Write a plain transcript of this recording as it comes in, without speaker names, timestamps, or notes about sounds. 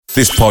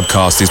This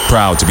podcast is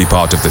proud to be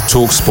part of the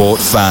TalkSport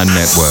Fan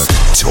Network.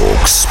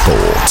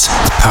 TalkSport.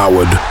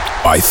 Powered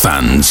by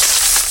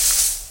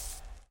fans.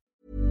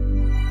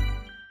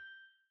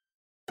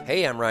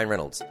 Hey, I'm Ryan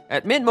Reynolds.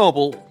 At Mint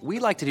Mobile, we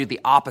like to do the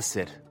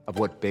opposite of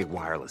what Big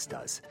Wireless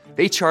does.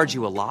 They charge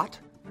you a lot,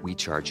 we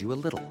charge you a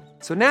little.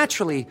 So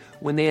naturally,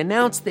 when they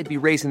announced they'd be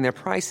raising their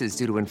prices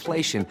due to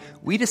inflation,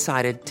 we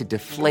decided to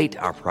deflate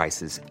our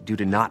prices due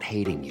to not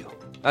hating you.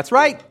 That's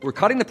right. We're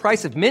cutting the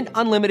price of Mint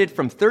Unlimited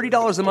from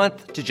 $30 a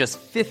month to just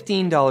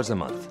 $15 a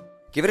month.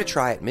 Give it a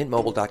try at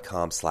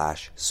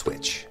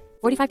mintmobile.com/switch.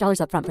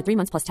 $45 up front for 3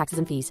 months plus taxes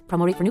and fees.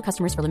 Promo rate for new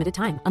customers for limited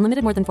time.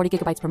 Unlimited more than 40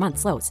 gigabytes per month.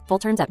 Slows full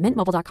terms at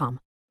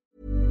mintmobile.com.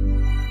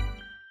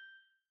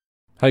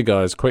 Hey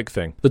guys, quick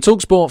thing. The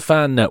TalkSport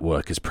Fan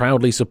Network is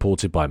proudly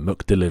supported by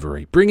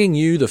McDelivery, bringing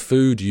you the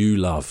food you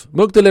love.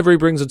 McDelivery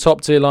brings a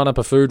top-tier lineup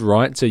of food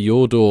right to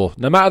your door.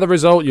 No matter the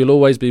result, you'll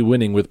always be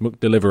winning with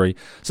McDelivery.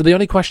 So the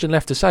only question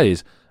left to say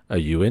is, are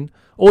you in?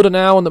 Order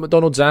now on the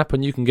McDonald's app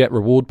and you can get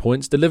reward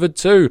points delivered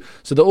too.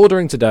 So the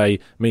ordering today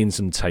means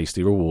some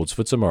tasty rewards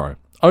for tomorrow.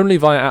 Only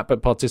via app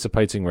at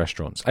participating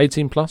restaurants.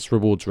 18 plus,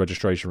 rewards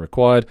registration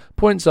required.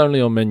 Points only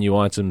on menu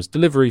items.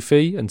 Delivery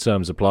fee and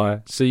terms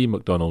apply. See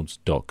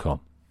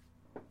mcdonalds.com.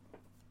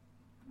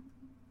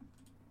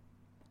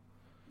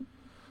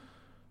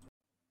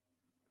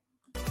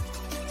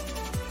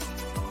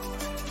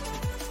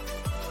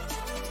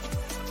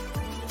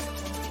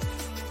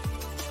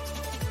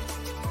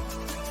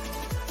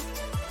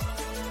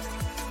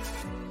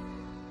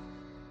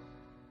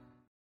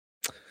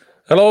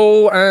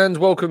 Hello and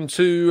welcome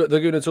to the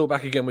Gooner Talk,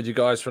 back again with you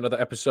guys for another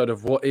episode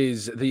of what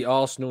is the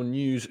Arsenal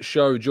News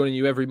Show, joining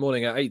you every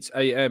morning at 8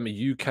 a.m.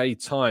 UK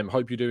time.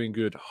 Hope you're doing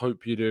good.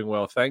 Hope you're doing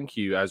well. Thank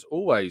you, as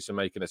always, for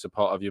making us a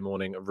part of your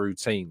morning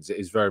routines. It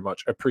is very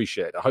much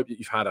appreciated. I hope that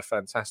you've had a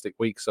fantastic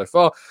week so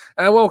far.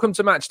 And welcome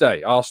to match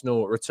day.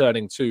 Arsenal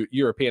returning to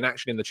European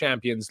action in the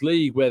Champions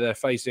League, where they're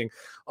facing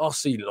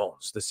RC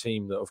Lens, the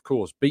team that, of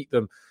course, beat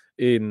them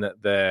in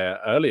their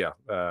earlier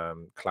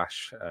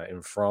clash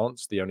in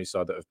France, the only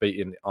side that have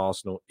beaten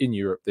Arsenal in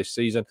Europe this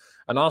season.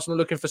 And Arsenal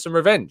looking for some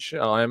revenge.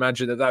 I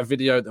imagine that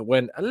video that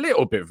went a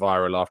little bit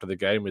viral after the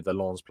game with the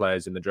Lens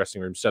players in the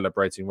dressing room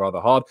celebrating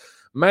rather hard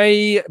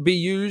may be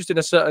used in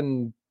a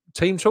certain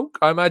team talk,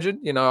 I imagine.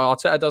 You know,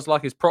 Arteta does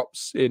like his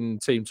props in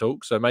team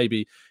talk, so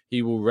maybe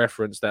he will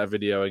reference that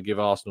video and give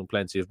Arsenal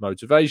plenty of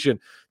motivation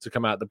to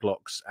come out the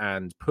blocks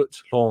and put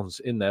Lens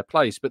in their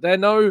place. But they're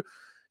no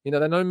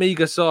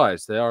meager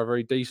sides. They are a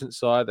very decent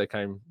side. They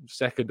came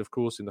second, of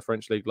course, in the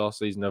French league last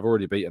season. They've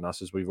already beaten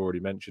us, as we've already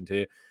mentioned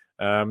here.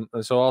 And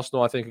so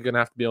Arsenal, I think, are going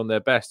to have to be on their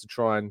best to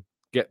try and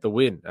get the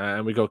win.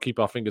 And we've got to keep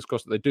our fingers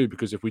crossed that they do,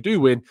 because if we do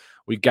win,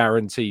 we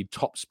guarantee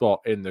top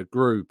spot in the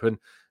group. And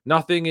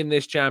nothing in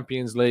this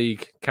Champions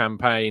League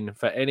campaign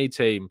for any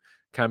team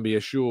can be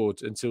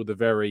assured until the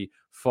very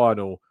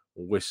final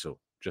whistle.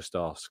 Just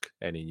ask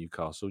any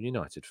Newcastle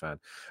United fan.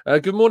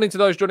 Good morning to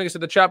those joining us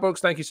in the chat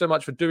box. Thank you so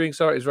much for doing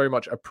so. It is very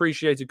much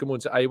appreciated. Good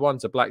morning to A1,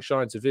 to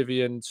Blackshine, to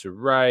Vivian, to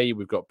Ray.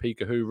 We've got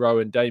Pikachu,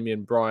 Rowan,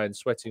 Damien, Brian,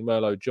 Sweating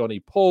Merlot,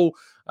 Johnny, Paul,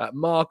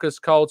 Marcus,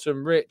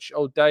 Carlton, Rich,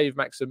 Old Dave,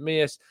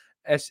 Maximius,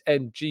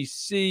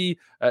 SNGC,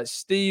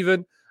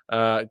 Stephen,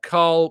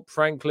 Carl,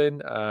 Franklin.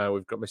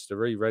 We've got Mr.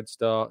 Ree, Red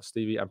Star,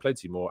 Stevie, and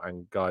plenty more,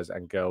 and guys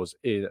and girls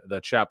in the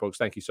chat box.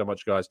 Thank you so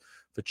much, guys,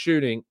 for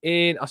tuning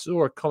in. I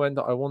saw a comment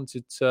that I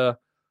wanted to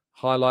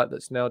highlight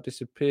that's now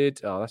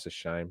disappeared. Oh, that's a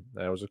shame.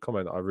 There was a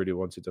comment that I really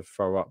wanted to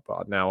throw up,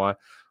 but now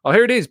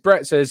here it is.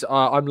 Brett says,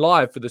 I'm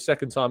live for the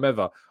second time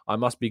ever. I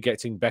must be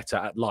getting better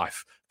at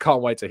life.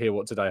 Can't wait to hear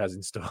what today has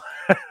in store.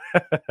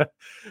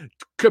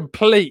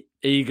 Complete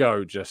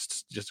ego,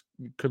 just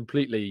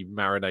completely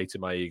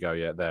marinated my ego.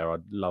 Yeah, there. I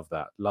love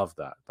that.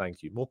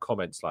 Thank you. More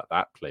comments like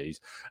that,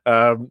 please.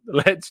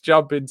 Let's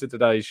jump into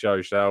today's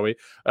show, shall we?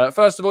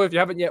 First of all, if you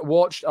haven't yet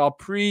watched our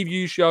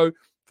preview show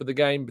for the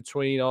game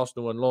between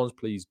Arsenal and Lens,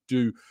 please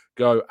do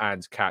go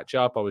and catch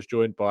up. I was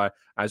joined by,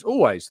 as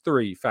always,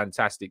 3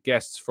 fantastic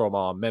guests from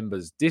our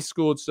members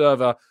Discord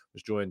server. I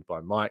was joined by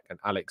Mike and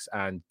Alex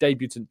and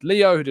debutant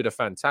Leo, who did a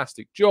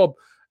fantastic job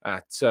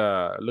at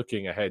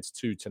looking ahead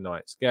to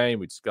tonight's game.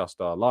 We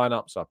discussed our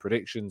lineups, our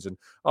predictions, and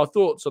our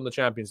thoughts on the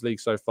Champions League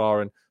so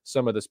far, and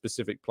some of the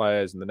specific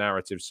players and the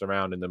narratives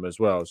surrounding them as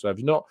well. So if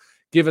you've not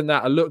given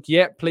that a look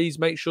yet, please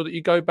make sure that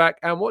you go back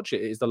and watch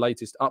it. It is the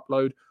latest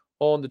upload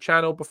on the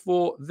channel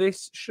before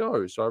this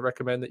show, so I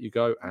recommend that you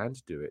go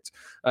and do it.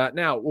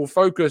 Now, we'll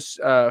focus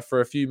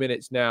for a few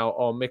minutes now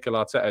on Mikel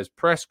Arteta's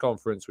press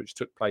conference, which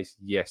took place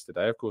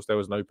yesterday. Of course, there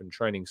was an open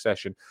training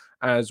session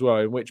as well,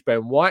 in which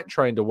Ben White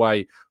trained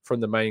away from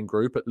the main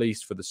group, at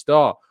least for the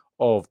start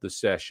of the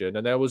session.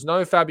 And there was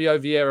no Fabio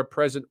Vieira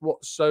present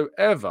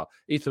whatsoever.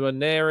 Ethan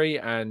Neri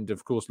and,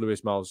 of course,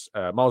 Miles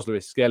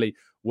Lewis Skelly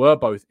were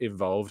both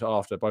involved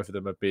after both of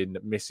them have been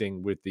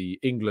missing with the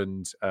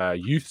England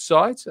youth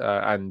side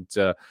and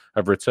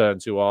have returned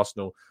to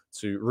Arsenal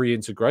to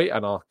reintegrate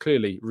and are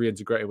clearly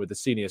reintegrating with the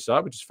senior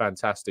side, which is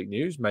fantastic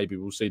news. Maybe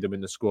we'll see them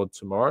in the squad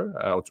tomorrow,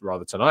 or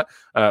rather tonight.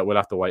 We'll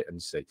have to wait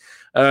and see.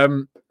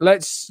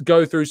 Let's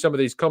go through some of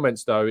these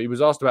comments, though. He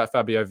was asked about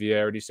Fabio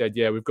Vieira, and he said,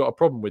 yeah, we've got a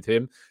problem with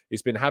him.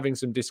 He's been having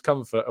some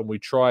discomfort, and we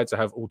tried to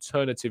have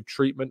alternative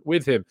treatment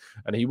with him,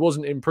 and he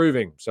wasn't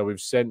improving. So we've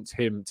sent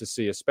him to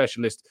see a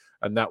specialist,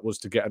 and that was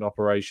to get an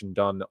operation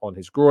done on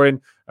his groin.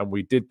 And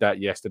we did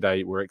that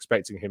yesterday. We're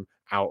expecting him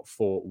out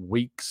for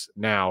weeks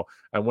now.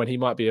 And when he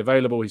might be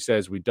available, he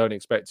says we don't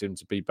expect him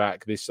to be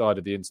back this side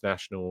of the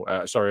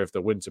of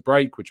the winter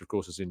break, which of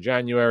course is in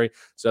January.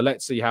 So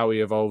let's see how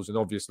he evolves. And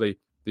obviously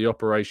the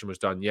operation was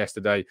done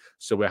yesterday.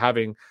 So we're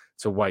having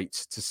to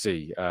wait to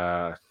see,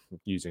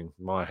 using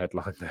my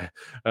headline there.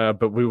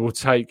 But we will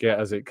take it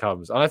as it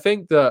comes. And I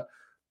think that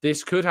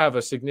this could have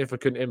a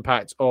significant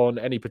impact on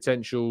any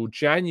potential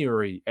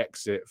January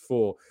exit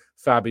for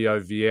Fabio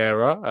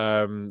Vieira.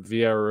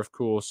 Vieira, of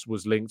course,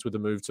 was linked with a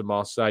move to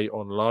Marseille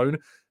on loan.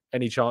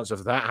 Any chance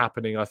of that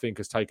happening, I think,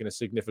 has taken a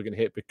significant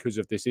hit because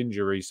of this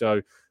injury.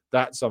 So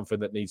that's something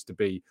that needs to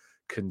be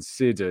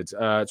considered.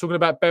 Talking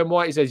about Ben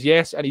White, he says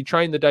yes, and he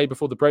trained the day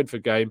before the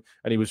Brentford game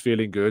and he was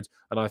feeling good,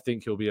 and I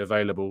think he'll be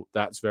available.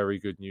 That's very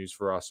good news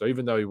for us. So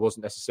even though he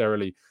wasn't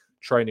necessarily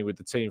training with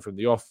the team from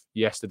the off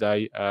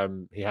yesterday,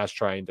 he has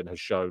trained and has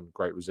shown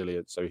great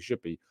resilience, so he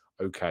should be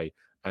okay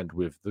and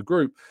with the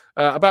group.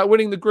 About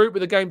winning the group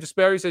with a game to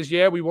spare, he says,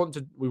 yeah, we want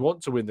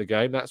to win the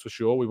game, that's for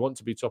sure. We want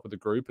to be top of the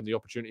group, and the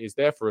opportunity is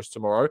there for us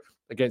tomorrow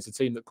against a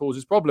team that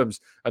causes problems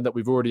and that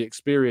we've already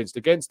experienced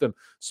against them.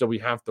 So we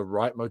have the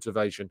right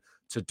motivation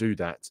to do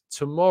that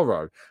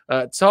tomorrow.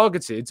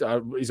 Targeted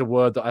is a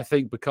word that I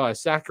think Bukayo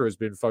Saka has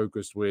been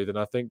focused with, and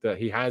I think that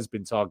he has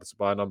been targeted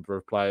by a number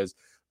of players,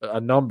 a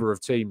number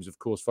of teams, of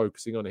course,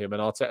 focusing on him. And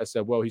Arteta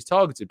said, well, he's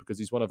targeted because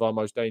he's one of our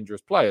most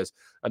dangerous players.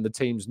 And the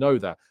teams know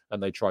that.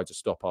 And they try to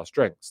stop our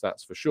strengths,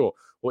 that's for sure.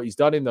 What he's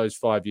done in those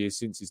 5 years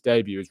since his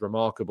debut is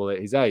remarkable at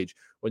his age.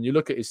 When you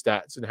look at his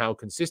stats and how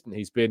consistent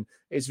he's been,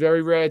 it's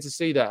very rare to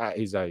see that at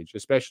his age,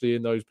 especially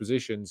in those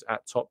positions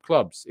at top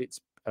clubs.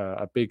 It's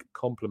a big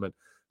compliment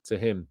to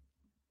him.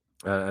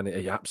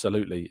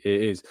 Absolutely,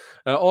 it is.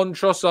 On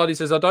Trossard, he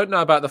says, I don't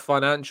know about the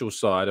financial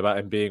side, about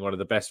him being one of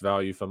the best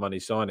value for money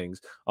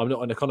signings. I'm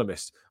not an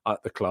economist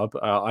at the club.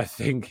 I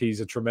think he's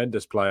a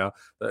tremendous player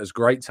that has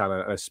great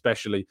talent and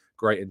especially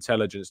great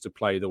intelligence to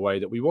play the way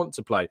that we want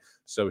to play.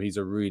 So he's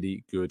a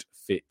really good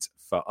fit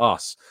for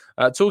us.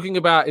 Talking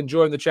about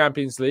enjoying the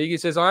Champions League, he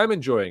says, I am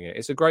enjoying it.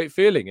 It's a great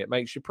feeling. It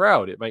makes you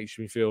proud. It makes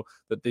me feel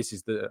that this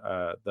is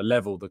the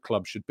level the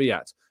club should be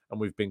at. And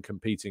we've been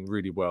competing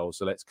really well.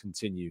 So let's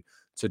continue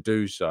to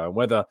do so. And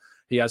whether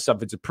he has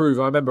something to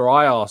prove, I remember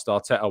I asked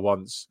Arteta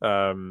once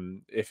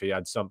if he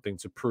had something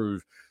to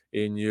prove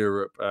in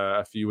Europe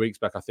a few weeks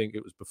back. I think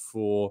it was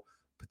before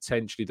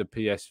potentially the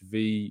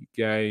PSV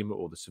game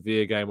or the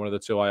Sevilla game, one of the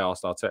two. I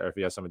asked Arteta if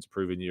he has something to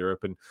prove in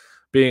Europe, and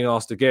being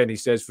asked again, he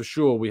says, for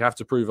sure, we have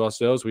to prove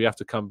ourselves. We have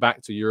to come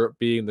back to Europe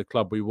being the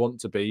club we want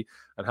to be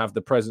and have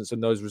the presence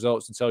and those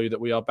results to tell you that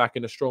we are back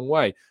in a strong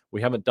way.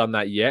 We haven't done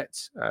that yet,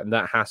 and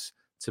that has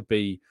to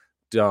be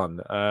done.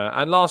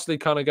 And lastly,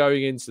 kind of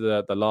going into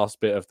the last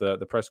bit of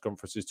the press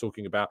conferences,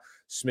 talking about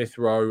Smith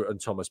Rowe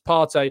and Thomas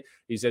Partey,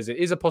 he says it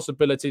is a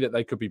possibility that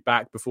they could be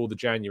back before the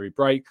January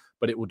break,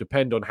 but it will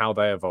depend on how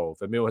they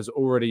evolve. Emil has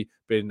already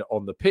been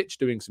on the pitch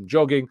doing some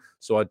jogging,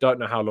 so I don't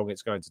know how long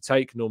it's going to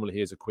take. Normally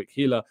he is a quick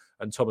healer,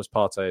 and Thomas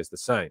Partey is the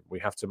same. We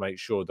have to make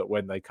sure that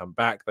when they come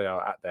back, they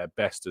are at their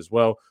best as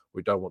well.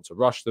 We don't want to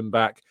rush them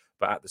back,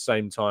 but at the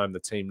same time, the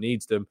team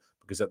needs them,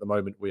 because at the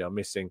moment we are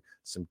missing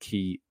some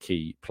key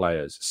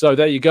players. So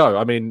there you go.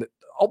 I mean,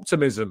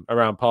 optimism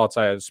around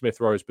Partey and Smith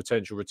Rowe's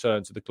potential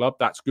return to the club.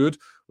 That's good.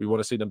 We want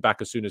to see them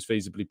back as soon as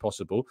feasibly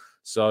possible.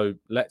 So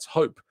let's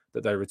hope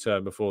that they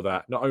return before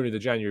that. Not only the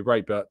January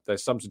break, but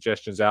there's some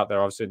suggestions out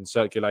there I've seen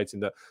circulating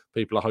that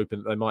people are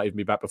hoping that they might even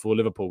be back before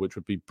Liverpool, which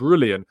would be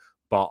brilliant.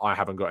 But I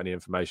haven't got any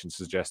information to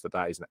suggest that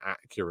that is an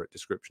accurate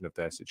description of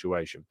their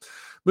situation.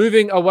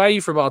 Moving away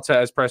from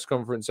Arteta's press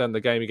conference and the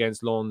game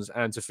against Lens,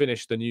 and to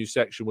finish the news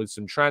section with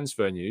some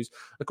transfer news.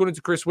 According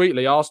to Chris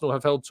Wheatley, Arsenal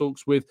have held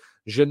talks with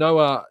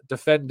Genoa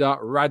defender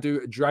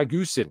Radu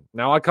Dragusin.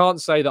 Now, I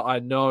can't say that I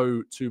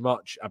know too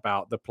much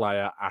about the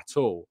player at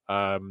all.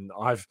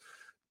 I've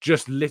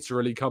just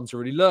literally come to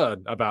really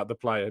learn about the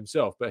player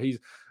himself. But he's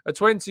a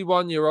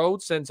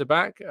 21-year-old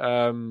centre-back,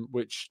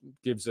 which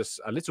gives us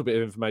a little bit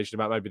of information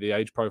about maybe the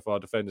age profile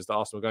defenders that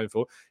Arsenal are going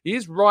for. He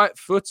is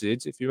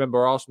right-footed. If you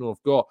remember, Arsenal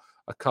have got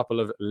a couple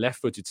of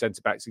left-footed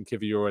centre-backs in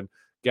Kivior and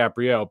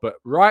Gabriel, but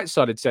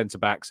right-sided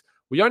centre-backs,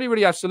 we only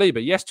really have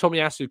Saliba. Yes,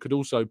 Tomiyasu could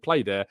also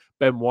play there.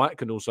 Ben White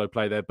can also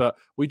play there, but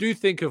we do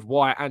think of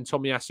White and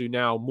Tomiyasu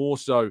now more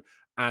so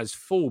as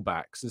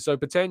fullbacks. And so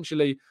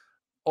potentially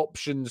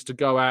options to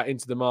go out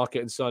into the market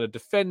and sign a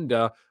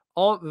defender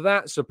aren't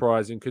that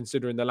surprising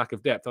considering the lack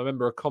of depth. I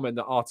remember a comment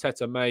that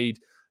Arteta made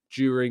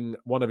during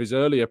one of his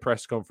earlier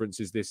press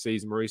conferences this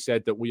season where he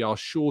said that we are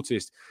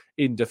shortest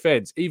in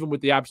defence, even with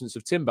the absence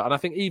of Timber. And I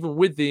think even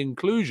with the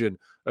inclusion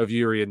of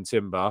Yuri and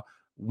Timber,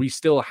 we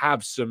still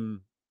have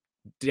some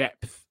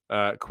depth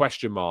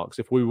question marks.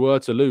 If we were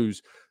to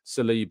lose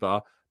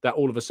Saliba, that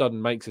all of a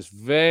sudden makes us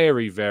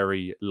very,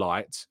 very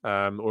light,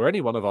 or any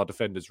one of our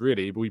defenders,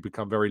 really. We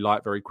become very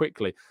light very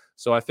quickly.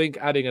 So I think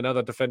adding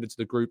another defender to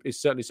the group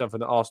is certainly something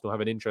that Arsenal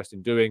have an interest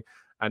in doing.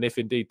 And if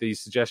indeed these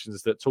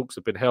suggestions that talks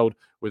have been held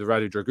with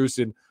Radu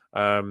Dragusin,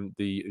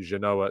 the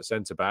Genoa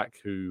centre-back,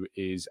 who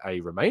is a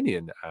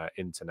Romanian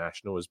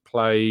international, has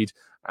played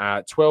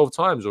 12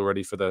 times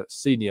already for the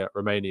senior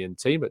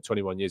Romanian team at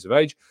 21 years of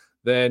age,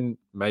 then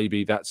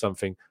maybe that's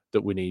something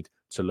that we need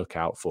to look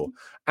out for.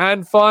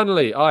 And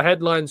finally, our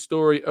headline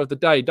story of the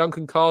day.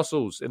 Duncan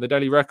Castles in the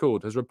Daily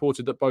Record has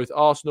reported that both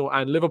Arsenal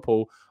and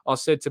Liverpool are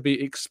said to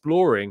be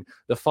exploring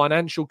the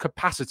financial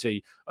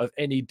capacity of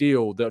any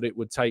deal that it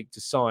would take to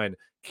sign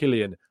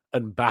Kylian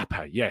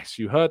Mbappe. Yes,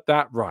 you heard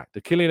that right.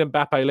 The Kylian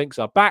Mbappe links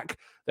are back.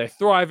 They're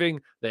thriving.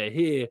 They're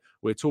here.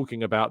 We're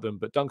talking about them.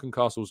 But Duncan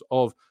Castles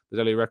of the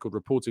Daily Record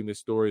reporting this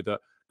story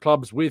that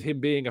clubs, with him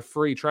being a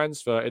free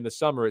transfer in the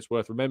summer, it's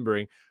worth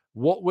remembering,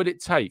 what would it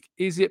take?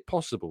 Is it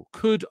possible?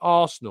 Could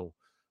Arsenal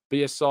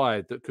be a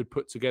side that could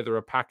put together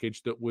a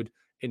package that would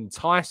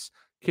entice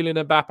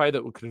Kylian Mbappe,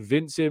 that would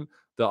convince him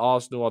that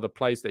Arsenal are the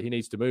place that he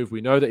needs to move?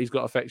 We know that he's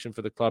got affection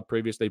for the club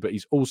previously, but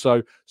he's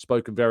also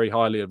spoken very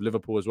highly of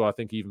Liverpool as well. I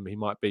think even he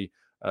might be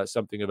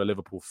something of a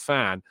Liverpool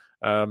fan.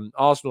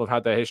 Arsenal have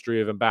had their history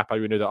of Mbappe.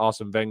 We know that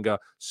Arsene Wenger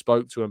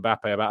spoke to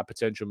Mbappe about a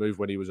potential move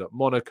when he was at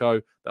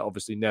Monaco. That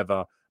obviously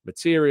never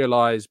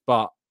materialised,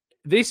 but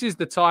this is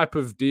the type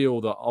of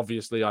deal that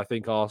obviously I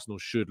think Arsenal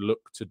should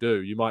look to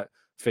do. You might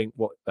think,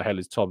 what the hell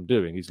is Tom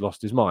doing? He's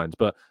lost his mind.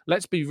 But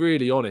let's be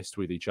really honest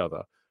with each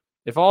other.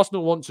 If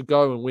Arsenal want to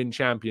go and win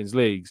Champions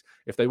Leagues,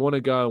 if they want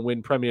to go and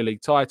win Premier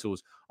League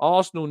titles,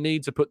 Arsenal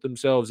need to put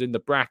themselves in the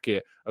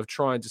bracket of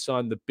trying to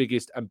sign the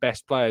biggest and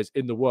best players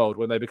in the world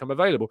when they become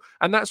available.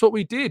 And that's what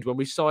we did when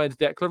we signed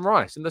Declan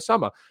Rice in the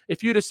summer.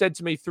 If you'd have said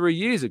to me 3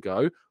 years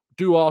ago,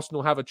 do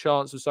Arsenal have a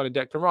chance of signing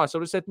Declan Rice? I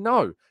would have said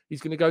no.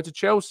 He's going to go to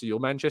Chelsea or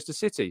Manchester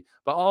City.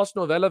 But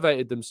Arsenal have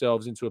elevated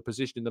themselves into a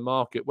position in the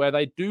market where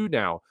they do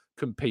now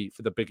compete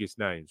for the biggest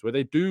names, where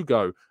they do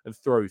go and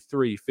throw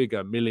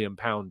three-figure £1 million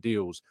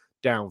deals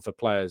down for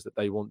players that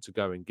they want to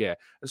go and get.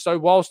 And so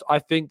whilst I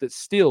think that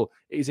still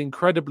it is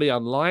incredibly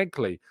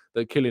unlikely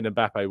that Kylian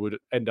Mbappe would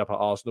end up at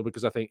Arsenal,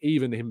 because I think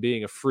even him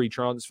being a free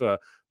transfer,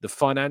 the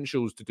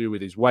financials to do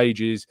with his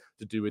wages,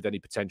 to do with any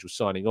potential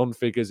signing on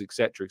figures,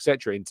 etc.,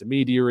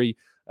 intermediary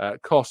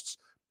costs,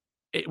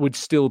 it would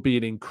still be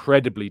an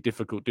incredibly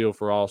difficult deal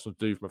for Arsenal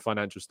to do from a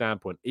financial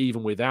standpoint,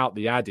 even without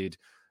the added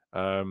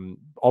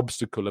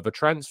obstacle of a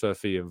transfer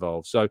fee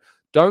involved. So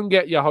don't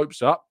get your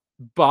hopes up,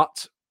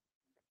 but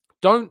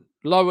don't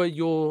lower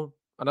your,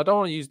 and I don't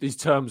want to use these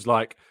terms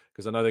like,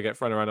 because I know they get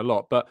thrown around a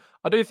lot, but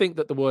I do think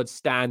that the word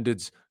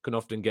standards can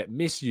often get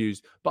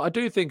misused. But I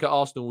do think at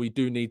Arsenal, we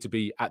do need to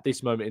be, at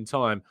this moment in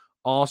time,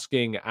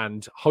 asking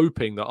and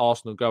hoping that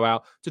Arsenal go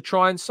out to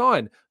try and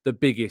sign the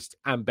biggest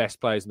and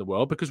best players in the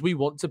world, because we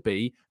want to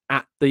be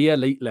at the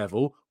elite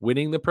level,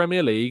 winning the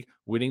Premier League,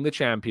 winning the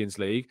Champions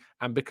League.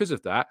 And because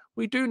of that,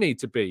 we do need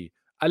to be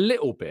a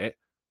little bit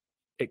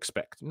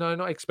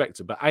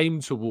aim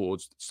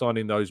towards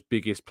signing those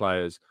biggest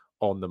players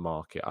on the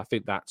market. I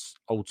think that's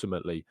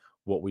ultimately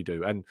what we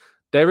do. And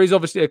there is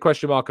obviously a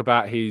question mark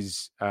about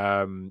his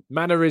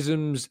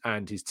mannerisms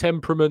and his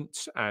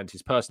temperament and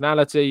his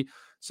personality.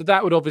 So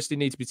that would obviously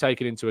need to be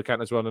taken into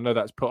account as well. And I know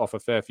that's put off a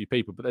fair few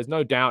people, but there's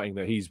no doubting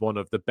that he's one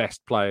of the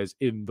best players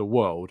in the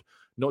world,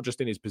 not just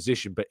in his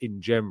position, but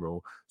in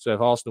general. So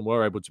if Arsenal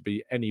were able to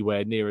be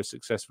anywhere near as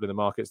successful in the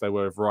market as they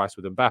were with Rice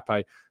with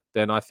Mbappe,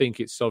 then I think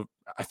it's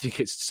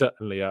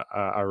certainly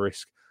a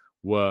risk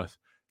worth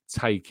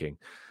taking.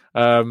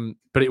 But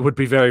it would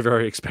be very,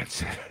 very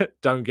expensive.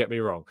 Don't get me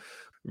wrong.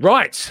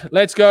 Right,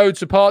 let's go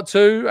to part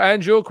 2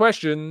 and your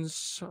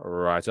questions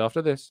right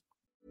after this.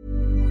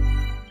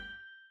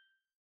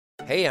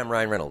 Hey, I'm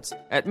Ryan Reynolds.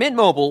 At Mint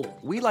Mobile,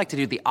 we like to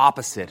do the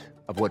opposite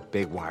of what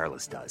Big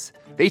Wireless does.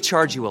 They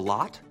charge you a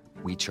lot.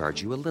 We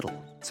charge you a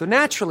little. So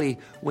naturally,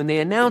 when they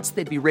announced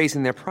they'd be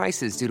raising their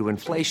prices due to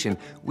inflation,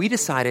 we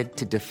decided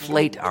to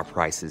deflate our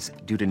prices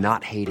due to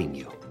not hating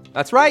you.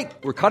 That's right.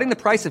 We're cutting the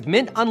price of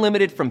Mint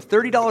Unlimited from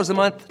 $30 a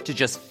month to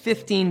just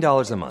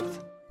 $15 a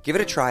month. Give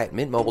it a try at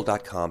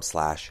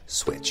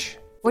mintmobile.com/switch.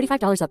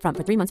 $45 up front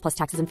for 3 months plus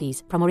taxes and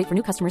fees. Promo rate for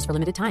new customers for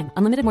limited time.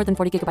 Unlimited more than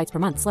 40 gigabytes per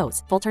month.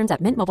 Slows full terms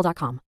at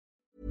mintmobile.com.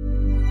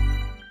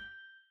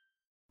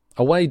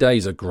 Away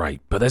days are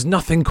great, but there's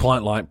nothing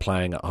quite like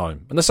playing at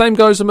home. And the same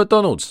goes to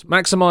McDonald's.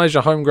 Maximise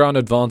your home ground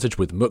advantage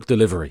with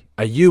McDelivery.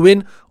 Are you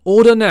in?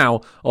 Order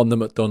now on the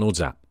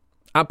McDonald's app.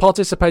 At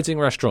participating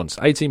restaurants,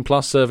 18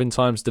 plus serving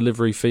times,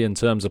 delivery fee and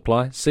terms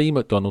apply. See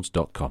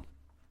mcdonalds.com.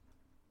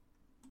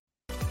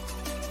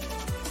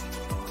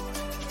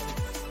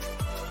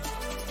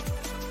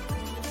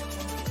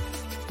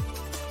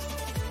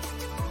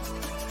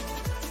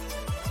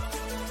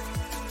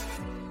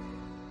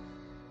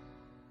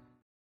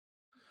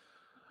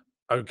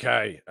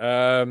 Okay,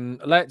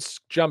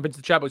 let's jump into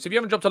the chat box. If you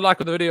haven't dropped a like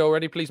on the video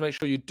already, please make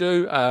sure you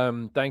do.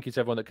 Thank you to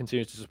everyone that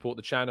continues to support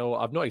the channel.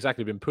 I've not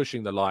exactly been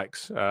pushing the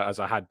likes as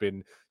I had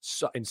been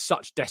in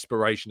such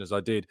desperation as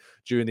I did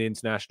during the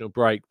international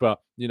break,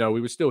 but we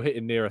were still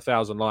hitting near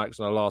 1,000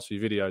 likes on our last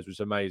few videos, which is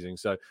amazing.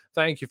 So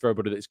thank you for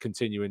everybody that's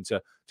continuing to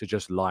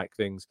just like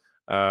things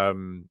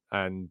and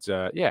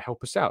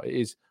help us out. It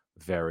is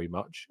very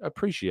much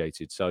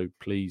appreciated. So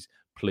please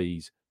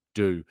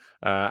do.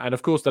 And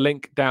of course, the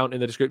link down in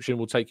the description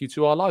will take you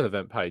to our live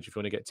event page. If you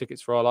want to get tickets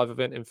for our live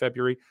event in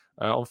February,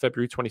 on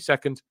February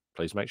 22nd,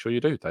 please make sure you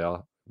do.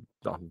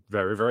 I'm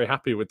very, very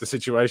happy with the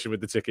situation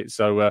with the tickets.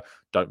 So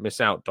don't miss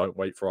out. Don't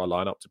wait for our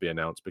lineup to be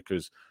announced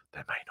because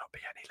there may not be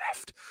any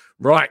left.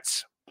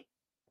 Right.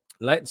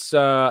 Let's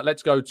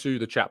go to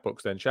the chat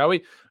box then, shall we?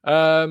 This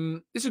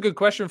is a good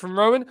question from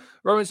Rowan.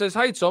 Rowan says,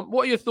 "Hey Tom,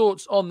 what are your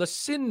thoughts on the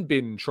sin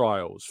bin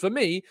trials? For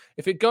me,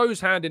 if it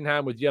goes hand in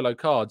hand with yellow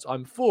cards,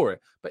 I'm for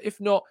it. But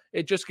if not,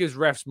 it just gives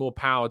refs more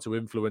power to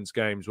influence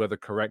games, whether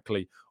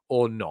correctly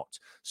or not."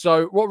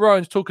 So what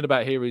Rowan's talking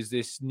about here is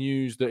this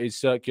news that is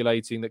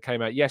circulating that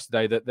came out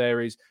yesterday that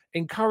there is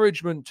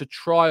encouragement to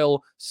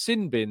trial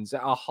sin bins at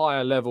a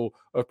higher level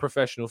of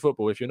professional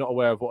football. If you're not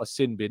aware of what a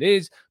sin bin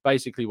is,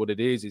 basically what it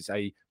is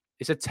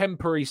it's a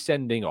temporary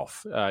sending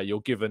off.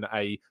 You're given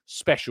a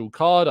special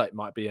card. It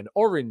might be an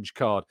orange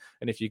card.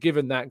 And if you're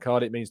given that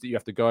card, it means that you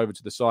have to go over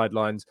to the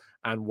sidelines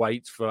and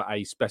wait for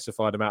a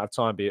specified amount of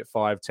time, be it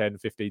 5, 10,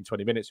 15,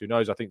 20 minutes. Who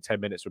knows? I think 10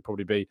 minutes would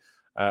probably be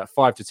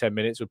 5 to 10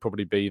 minutes would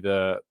probably be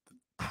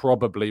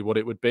probably what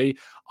it would be.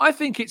 I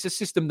think it's a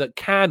system that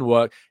can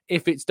work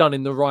if it's done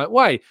in the right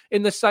way,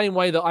 in the same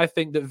way that I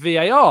think that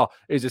VAR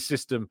is a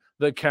system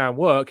that can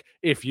work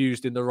if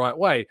used in the right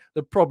way.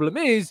 The problem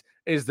is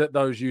that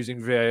those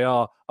using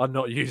VAR are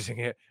not using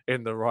it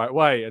in the right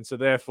way. And so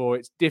therefore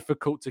it's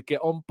difficult to get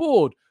on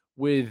board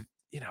with,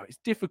 this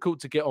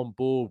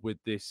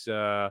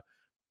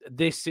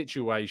this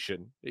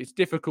situation. It's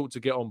difficult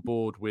to get on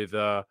board with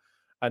an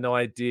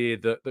idea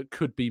that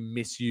could be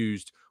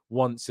misused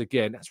once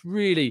again. That's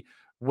really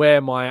where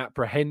my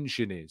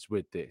apprehension is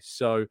with this.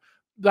 So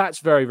that's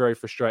very, very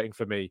frustrating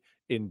for me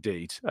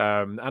indeed.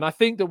 And I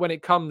think that when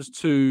it comes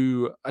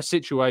to a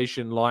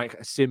situation like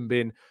a sin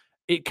bin,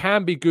 it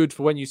can be good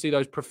for when you see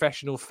those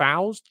professional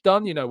fouls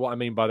done. You know what I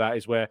mean by that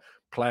is where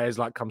players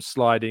come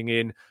sliding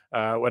in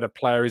when a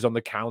player is on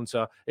the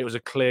counter. It was a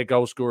clear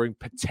goal scoring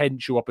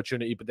potential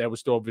opportunity, but there was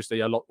still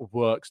obviously a lot of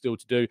work still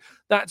to do.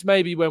 That's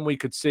maybe when we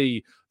could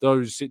see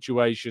those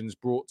situations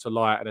brought to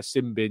light and a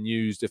sin bin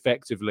used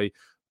effectively.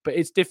 But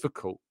it's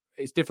difficult.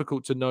 It's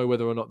difficult to know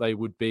whether or not they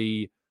would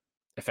be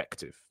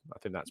effective. I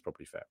think that's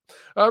probably fair.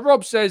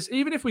 Rob says,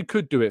 even if we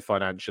could do it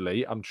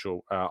financially, I'm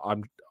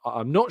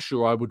not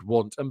sure I would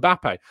want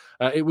Mbappe.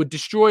 It would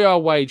destroy our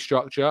wage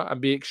structure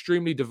and be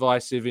extremely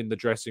divisive in the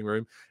dressing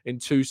room. In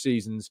 2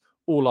 seasons,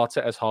 all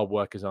Arteta's hard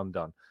work is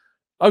undone.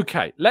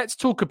 Okay, let's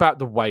talk about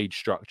the wage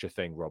structure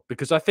thing, Rob,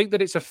 because I think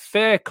that it's a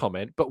fair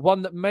comment, but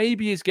one that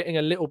maybe is getting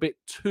a little bit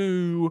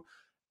too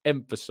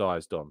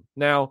emphasized on.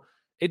 Now,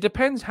 it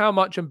depends how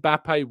much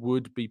Mbappe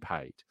would be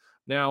paid.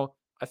 Now,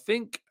 I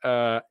think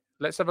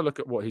let's have a look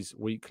at what his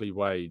weekly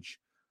wage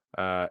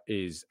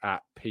is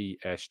at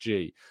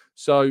PSG.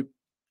 So,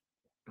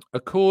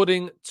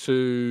 according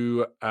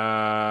to,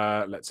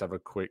 let's have a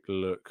quick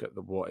look at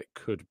what it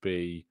could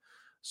be.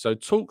 So,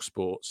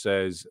 TalkSport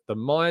says the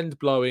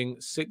mind-blowing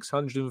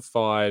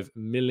 £605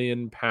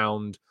 million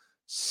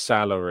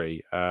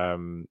salary for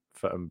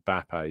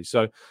Mbappe.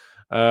 So,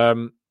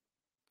 I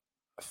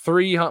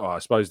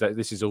suppose that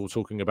this is all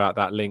talking about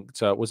that link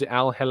to, was it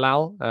Al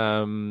Hilal?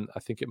 I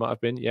think it might have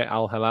been. Yeah,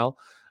 Al Hilal.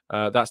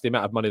 That's the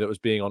amount of money that was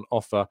being on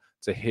offer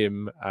to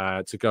him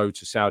to go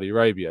to Saudi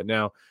Arabia.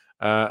 Now,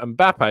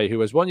 Mbappe,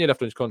 who has 1 year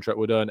left on his contract,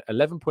 would earn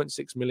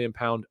 £11.6 million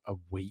a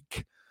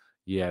week.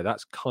 Yeah,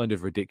 that's kind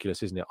of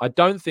ridiculous, isn't it? I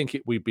don't think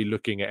we'd be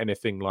looking at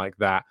anything like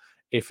that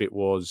if it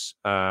was,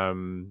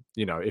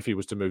 if he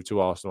was to move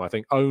to Arsenal. I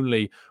think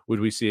only would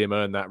we see him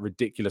earn that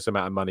ridiculous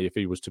amount of money if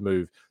he was to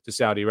move to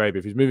Saudi Arabia.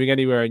 If he's moving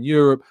anywhere in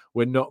Europe,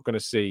 we're not going to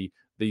see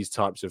these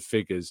types of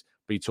figures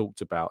be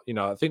talked about.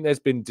 I think there's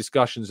been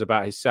discussions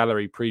about his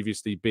salary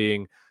previously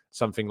being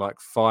something like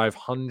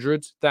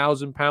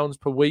 £500,000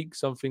 per week,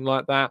 something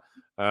like that,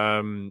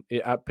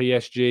 at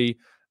PSG.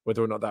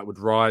 Whether or not that would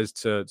rise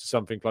to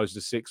something closer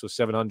to 600 or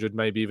 700,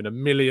 maybe even £1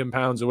 million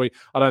a week.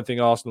 I don't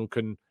think Arsenal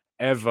can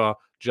ever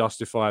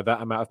justify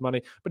that amount of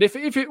money. But if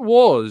it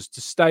was to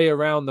stay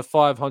around the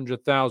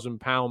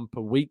 £500,000 per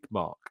week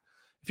mark,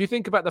 if you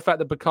think about the fact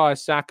that Bukayo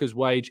Saka's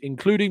wage,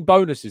 including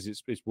bonuses,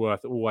 it's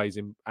worth always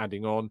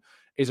adding on,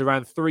 is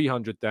around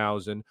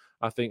 300,000.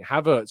 I think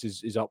Havertz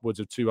is upwards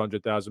of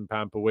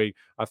 £200,000 per week.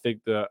 I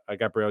think that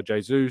Gabriel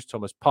Jesus,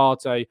 Thomas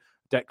Partey,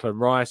 Declan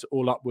Rice,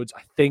 all upwards.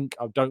 I think,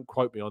 don't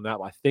quote me on that,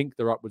 but I think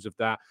they're upwards of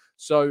that.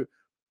 So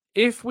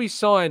if we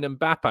sign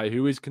Mbappe,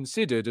 who is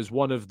considered as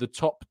one of the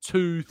top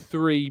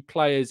 2-3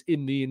 players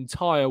in the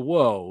entire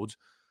world,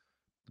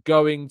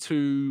 going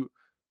to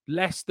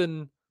less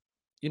than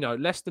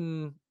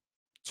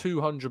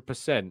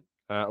 200%,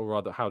 or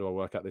rather, how do I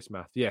work out this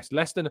math? Yes,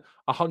 less than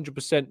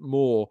 100%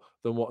 more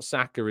than what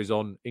Saka is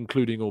on,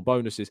 including all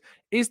bonuses.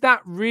 Is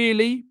that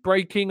really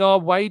breaking our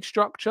wage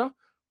structure?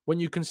 When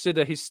you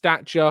consider his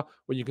stature,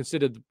 when you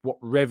consider what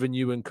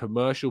revenue and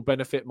commercial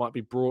benefit might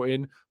be brought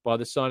in by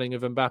the signing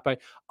of Mbappe,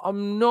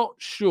 I'm not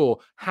sure.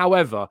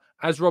 However,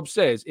 as Rob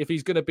says, if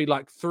he's going to be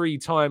like 3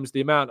 times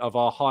the amount of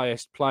our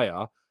highest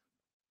player,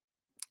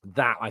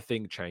 that I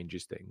think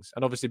changes things.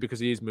 And obviously, because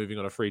he is moving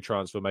on a free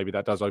transfer, maybe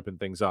that does open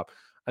things up.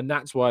 And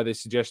that's why this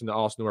suggestion that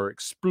Arsenal are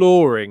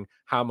exploring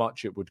how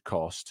much it would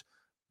cost,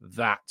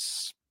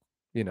 that's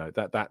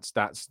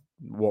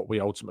what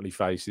we ultimately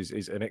face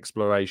is an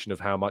exploration of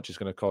how much it's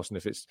going to cost. And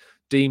if it's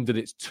deemed that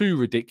it's too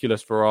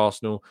ridiculous for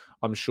Arsenal,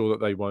 I'm sure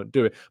that they won't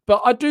do it.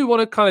 But I do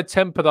want to kind of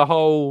temper the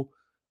whole,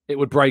 it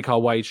would break our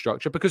wage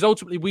structure, because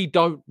ultimately we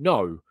don't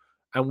know.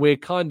 And we're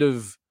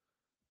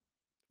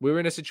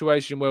in a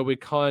situation where we're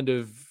kind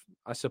of,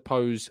 I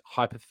suppose,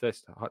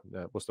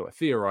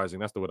 theorizing.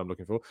 That's the word I'm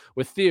looking for.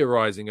 We're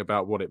theorizing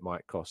about what it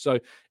might cost. So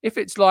if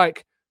it's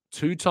like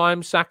 2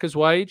 times Saka's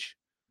wage,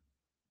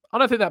 I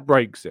don't think that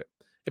breaks it.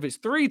 If it's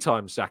 3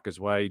 times Saka's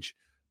wage,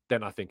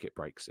 then I think it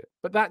breaks it.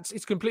 But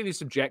it's completely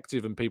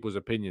subjective in people's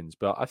opinions.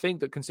 But I think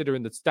that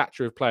considering the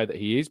stature of player that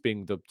he is,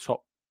 being the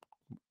top,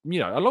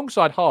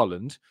 alongside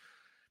Haaland,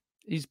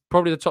 he's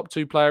probably the top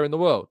 2 player in the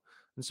world.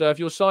 And so if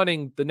you're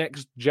signing the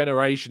next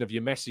generation of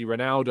your Messi,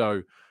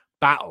 Ronaldo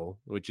battle,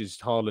 which is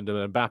Haaland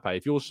and Mbappe,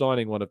 if you're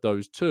signing one of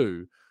those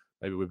 2,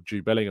 maybe with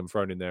Jude Bellingham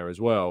thrown in there as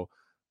well,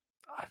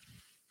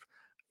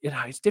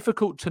 it's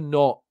difficult to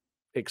not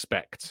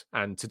expect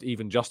and to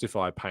even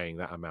justify paying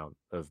that amount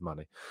of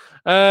money.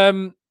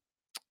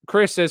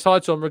 Chris says, hi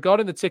Tom,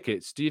 regarding the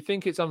tickets, do you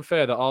think it's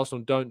unfair that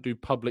Arsenal don't do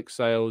public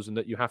sales and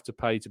that you have to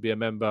pay to be a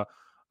member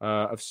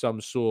of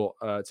some sort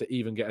to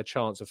even get a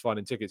chance of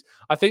finding tickets?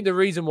 I think the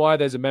reason why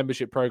there's a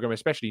membership program,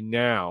 especially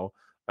now,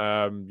 we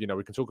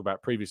can talk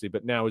about previously,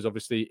 but now is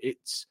obviously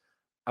it's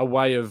a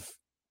way of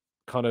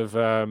kind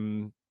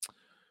of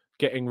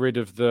getting rid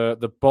of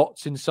the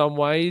bots in some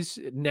ways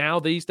now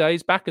these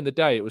days. Back in the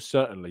day, it was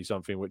certainly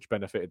something which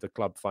benefited the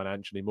club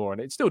financially more, and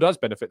it still does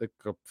benefit the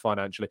club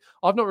financially.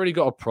 I've not really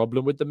got a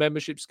problem with the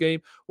membership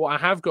scheme. What I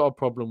have got a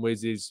problem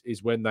with is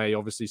when they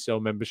obviously sell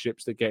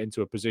memberships that get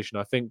into a position,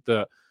 I think,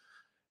 that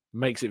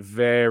makes it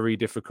very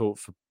difficult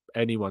for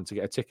anyone to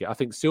get a ticket. I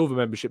think silver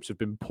memberships have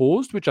been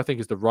paused, which I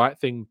think is the right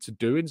thing to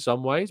do in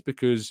some ways,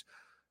 because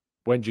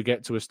when you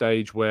get to a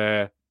stage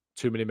where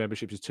too many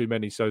memberships is too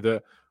many, so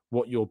that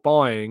what you're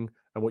buying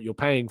and what you're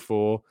paying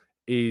for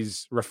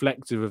is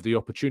reflective of the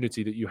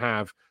opportunity that you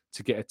have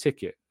to get a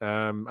ticket.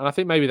 And I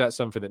think maybe that's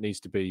something that needs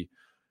to be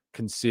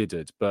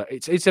considered. But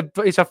it's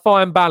a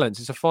fine balance.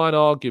 It's a fine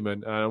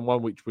argument, and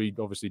one which we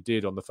obviously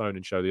did on the phone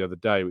and show the other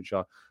day, which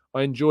I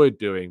enjoyed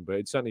doing, but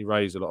it certainly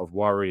raised a lot of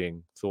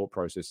worrying thought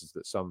processes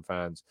that some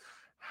fans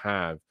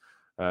have.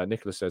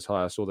 Nicholas says,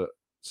 hi, I saw that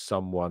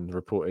someone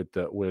reported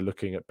that we're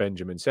looking at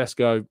Benjamin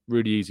Sesko.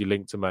 Really easy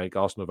link to make.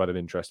 Arsenal have had an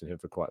interest in him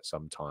for quite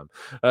some time.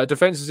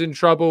 Defence is in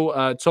trouble.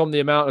 Tom, the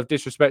amount of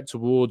disrespect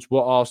towards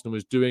what Arsenal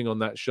was doing on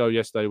that show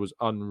yesterday was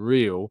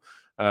unreal.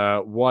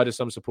 Why do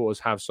some supporters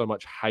have so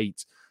much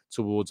hate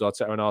towards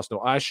Arteta and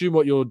Arsenal? I assume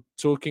what you're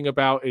talking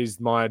about is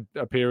my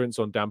appearance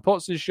on Dan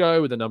Potts'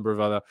 show with a number of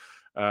other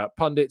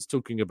pundits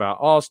talking about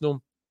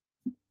Arsenal.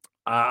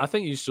 I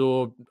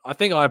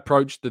think I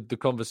approached the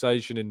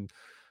conversation in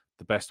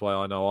the best way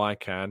I know I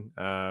can.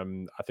 I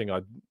think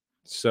I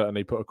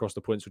certainly put across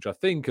the points which I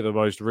think are the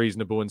most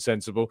reasonable and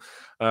sensible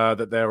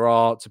that there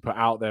are to put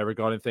out there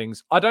regarding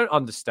things. I don't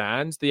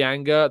understand the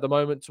anger at the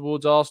moment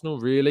towards Arsenal,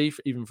 really,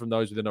 even from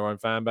those within our own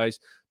fan base.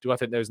 Do I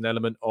think there's an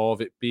element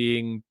of it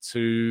being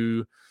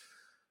to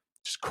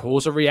just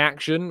cause a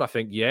reaction? I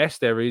think, yes,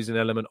 there is an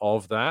element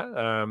of that.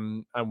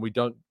 And we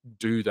don't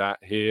do that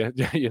here.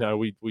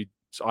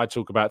 I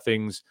talk about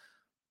things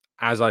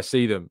as I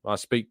see them. I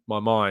speak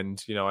my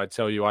mind. I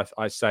tell you,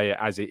 I say it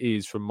as it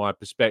is from my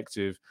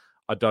perspective.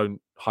 I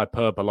don't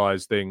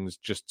hyperbolize things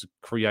just to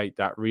create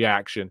that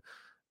reaction.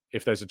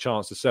 If there's a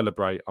chance to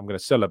celebrate, I'm going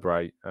to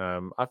celebrate.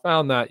 I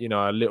found that,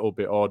 a little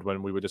bit odd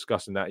when we were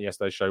discussing that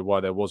yesterday's show, why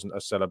there wasn't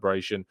a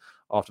celebration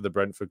after the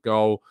Brentford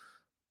goal.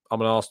 I'm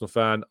an Arsenal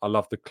fan. I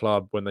love the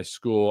club. When they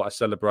score, I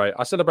celebrate.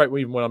 I celebrate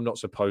even when I'm not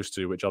supposed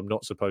to, which I'm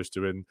not supposed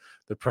to in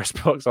the press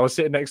box. I was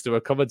sitting next to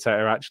a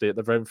commentator, actually, at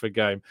the Brentford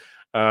game.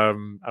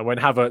 And when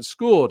Havertz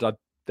scored,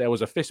 there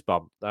was a fist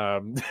bump.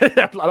 Not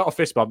a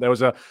fist bump. There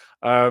was a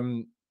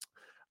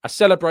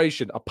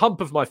celebration, a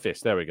pump of my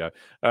fist. There we go.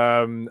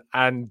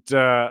 And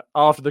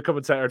after the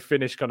commentator had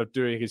finished kind of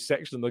doing his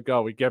section on the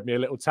goal, he gave me a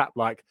little tap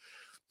like,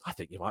 I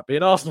think you might be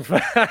an Arsenal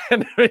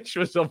fan, which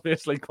was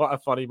obviously quite a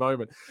funny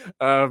moment.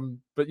 But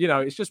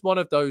it's just one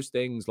of those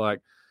things.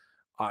 Like,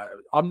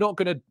 I'm not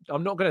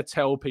gonna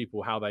tell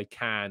people how they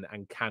can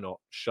and cannot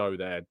show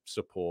their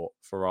support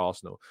for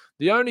Arsenal.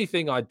 The only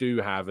thing I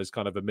do have as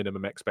kind of a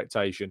minimum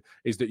expectation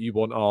is that you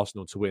want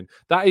Arsenal to win.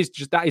 That is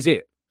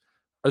it.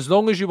 As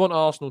long as you want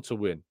Arsenal to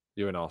win,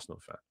 you're an Arsenal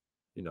fan.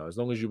 As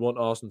long as you want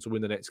Arsenal to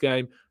win the next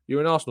game,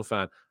 you're an Arsenal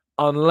fan.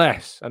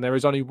 unless, and there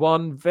is only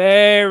one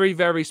very,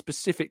 very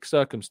specific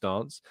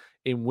circumstance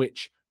in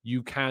which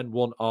you can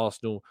want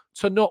Arsenal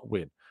to not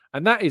win.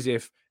 And that is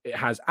if it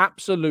has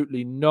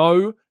absolutely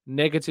no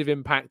negative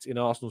impact in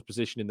Arsenal's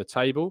position in the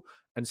table.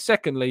 And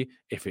secondly,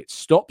 if it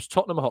stops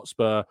Tottenham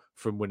Hotspur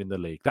from winning the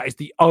league. That is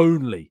the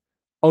only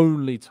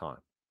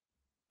time.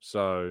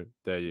 So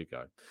there you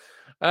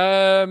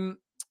go.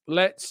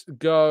 Let's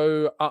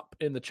go up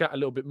in the chat a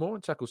little bit more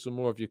and tackle some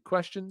more of your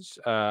questions.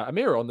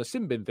 Amira on the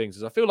sin bin things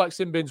says, I feel like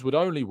sin bins would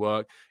only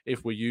work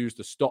if we used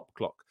a stop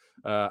clock.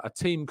 A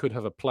team could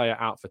have a player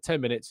out for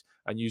 10 minutes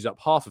and use up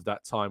half of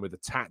that time with a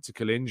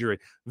tactical injury.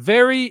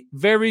 Very,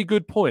 very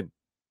good point.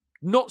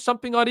 Not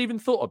something I'd even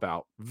thought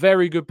about.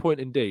 Very good point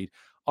indeed.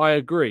 I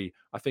agree.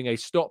 I think a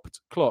stopped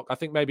clock, I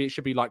think maybe it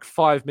should be like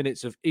 5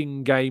 minutes of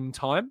in-game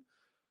time.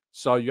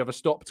 So you have a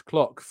stopped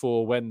clock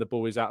for when the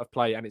ball is out of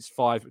play, and it's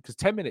 5, because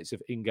 10 minutes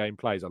of in-game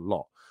play is a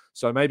lot.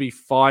 So maybe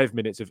 5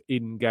 minutes of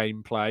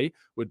in-game play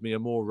would be a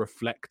more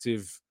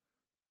reflective,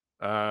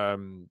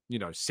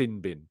 sin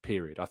bin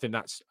period. I think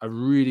that's a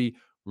really,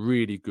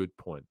 really good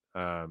point.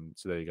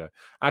 So there you go.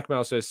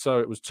 Akmal says, so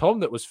it was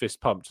Tom that was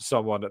fist pumped to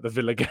someone at the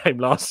Villa game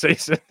last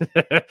season.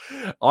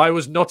 I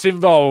was not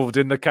involved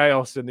in the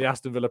chaos in the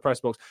Aston Villa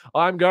press box.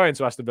 I'm going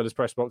to Aston Villa's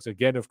press box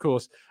again, of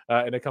course,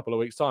 in a couple of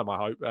weeks' time, I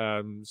hope.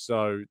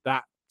 So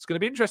that's going to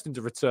be interesting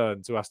to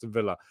return to Aston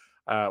Villa,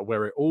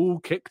 where it all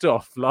kicked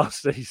off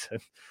last season.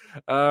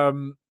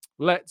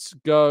 Let's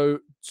go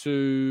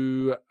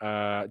to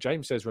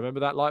James says,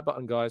 remember that like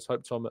button, guys.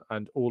 Hope Tom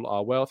and all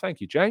are well.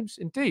 Thank you, James.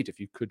 Indeed, if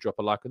you could drop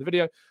a like on the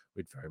video,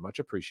 we'd very much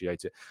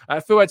appreciate it.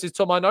 Phil says,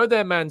 Tom, I know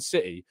they're Man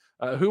City,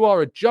 who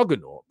are a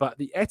juggernaut, but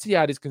the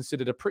Etihad is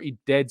considered a pretty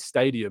dead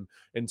stadium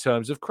in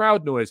terms of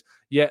crowd noise,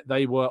 yet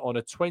they were on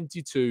a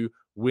 22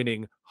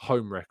 winning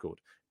home record.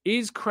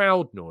 Is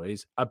crowd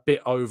noise a bit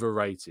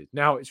overrated?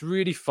 Now, it's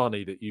really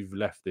funny that you've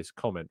left this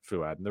comment,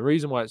 Fuad. And the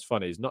reason why it's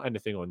funny is not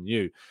anything on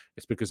you.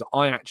 It's because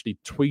I actually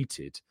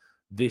tweeted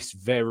this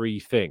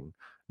very thing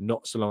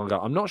not so long ago.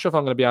 I'm not sure if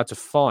I'm going to be able to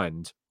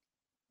find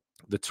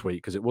the tweet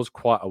because it was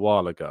quite a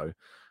while ago.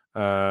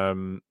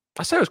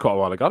 I say it was quite a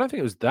while ago. I don't think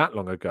it was that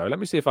long ago. Let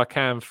me see if I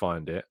can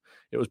find it.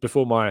 It was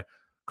before my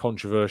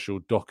controversial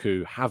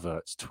Doku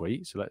Havertz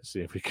tweet. So let's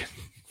see if we can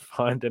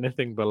find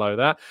anything below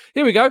that.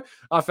 Here we go.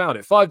 I found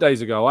it 5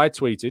 days ago. I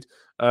tweeted,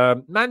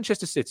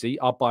 Manchester City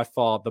are by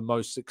far the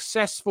most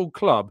successful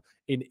club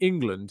in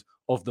England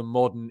of the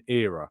modern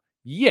era.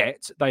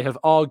 Yet they have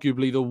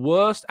arguably the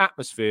worst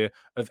atmosphere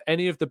of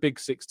any of the big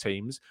six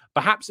teams,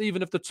 perhaps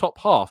even of the top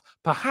half,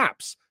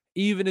 perhaps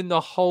even in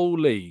the whole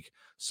league.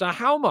 So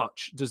how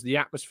much does the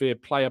atmosphere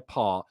play a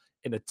part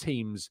in a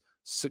team's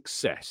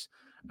success?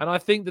 And I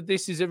think that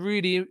this is a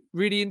really,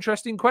 really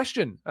interesting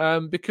question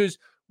because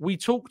we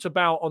talked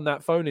about on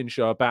that phone-in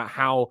show about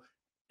how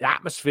the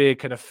atmosphere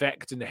can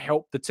affect and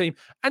help the team.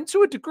 And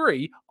to a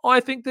degree, I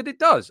think that it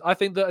does. I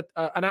think that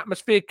an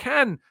atmosphere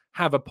can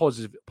have a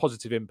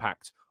positive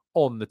impact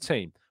on the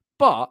team.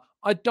 But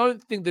I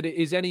don't think that it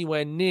is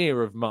anywhere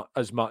near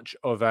as much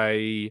of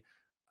a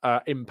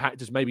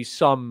impact as maybe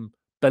some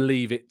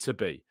believe it to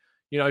be.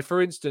 You know,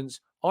 for instance,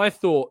 I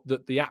thought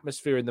that the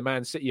atmosphere in the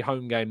Man City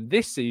home game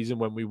this season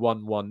when we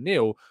won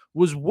 1-0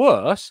 was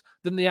worse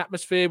than the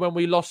atmosphere when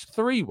we lost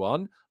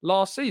 3-1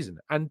 last season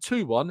and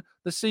 2-1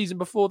 the season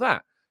before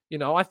that. You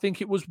know, I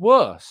think it was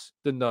worse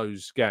than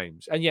those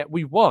games, and yet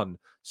we won.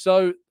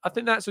 So I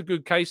think that's a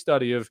good case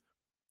study of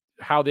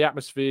how the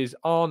atmospheres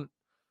aren't,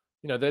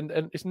 you know,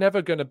 then it's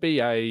never going to be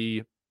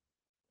a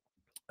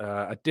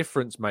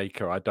difference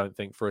maker, I don't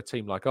think, for a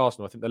team like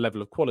Arsenal. I think the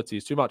level of quality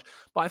is too much.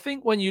 But I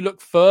think when you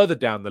look further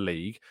down the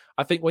league,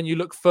 I think when you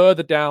look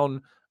further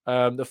down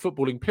the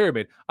footballing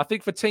pyramid, I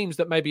think for teams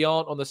that maybe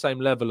aren't on the same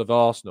level of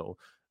Arsenal,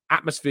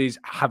 atmospheres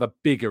have a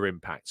bigger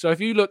impact. So if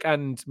you look,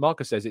 and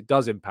Marcus says it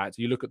does impact,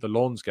 you look at the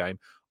Lens game,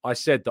 I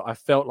said that I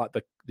felt like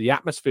the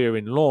atmosphere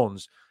in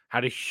Lens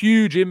had a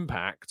huge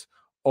impact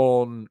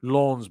on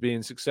Lens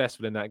being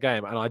successful in that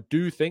game. And I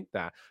do think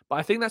that. But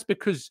I think that's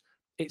because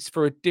it's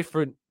for a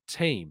different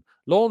team.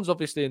 Lens,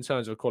 obviously, in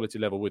terms of quality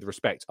level, with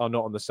respect, are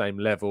not on the same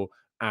level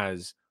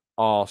as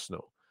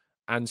Arsenal.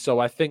 And so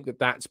I think that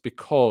that's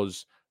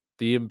because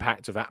the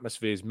impact of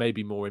atmospheres may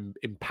be more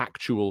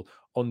impactful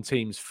on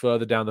teams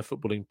further down the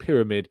footballing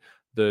pyramid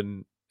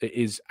than it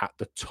is at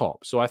the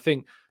top. So I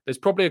think there's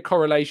probably a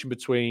correlation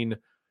between,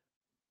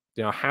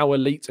 you know, how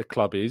elite a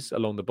club is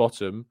along the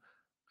bottom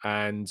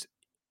and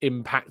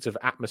impact of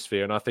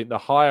atmosphere. And I think the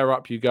higher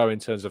up you go in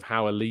terms of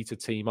how elite a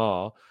team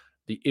are,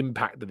 the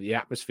impact that the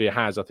atmosphere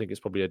has, I think it's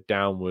probably a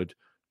downward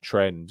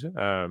trend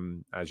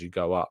as you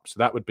go up. So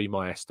that would be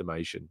my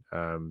estimation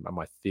and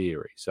my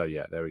theory. So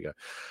yeah, there we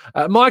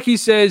go. Mikey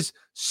says,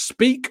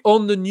 speak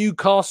on the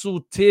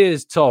Newcastle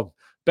tears, Tom.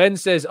 Ben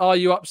says, are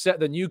you upset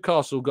that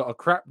Newcastle got a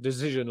crap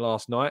decision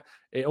last night?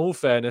 In all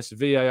fairness,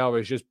 VAR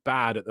is just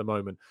bad at the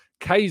moment.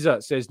 Kaiser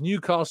says,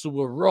 Newcastle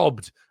were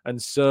robbed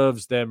and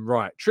serves them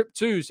right. Trip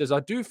 2 says, I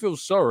do feel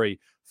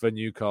sorry for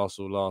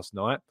Newcastle last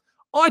night.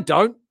 I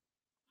don't.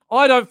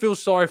 I don't feel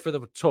sorry for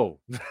them at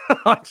all.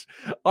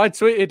 I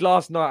tweeted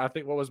last night. I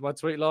think, what was my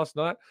tweet last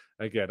night?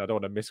 Again, I don't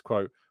want to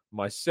misquote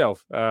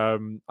myself. I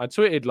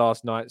tweeted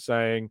last night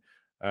saying,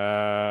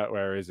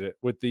 where is it?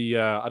 With the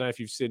I don't know if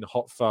you've seen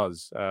Hot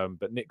Fuzz,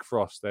 but Nick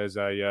Frost, there's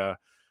a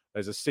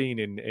scene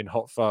in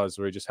Hot Fuzz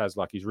where he just has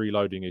like, he's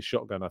reloading his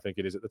shotgun, I think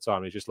it is at the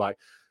time. He's just like,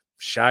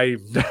 shame.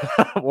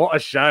 What a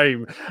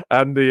shame.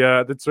 And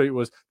the tweet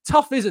was,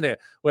 tough, isn't it,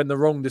 when the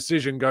wrong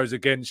decision goes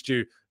against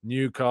you,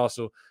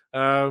 Newcastle.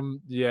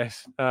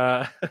 Yes.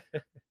 I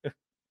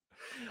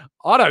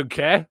don't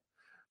care.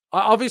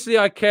 Obviously,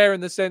 I care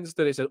in the sense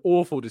that it's an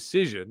awful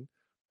decision.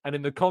 And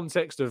in the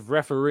context of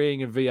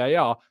refereeing and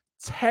VAR,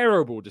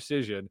 terrible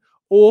decision.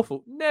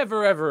 Awful.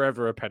 Never, ever,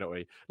 ever a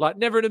penalty. Like,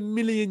 never in a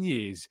million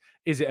years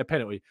is it a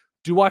penalty.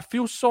 Do I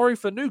feel sorry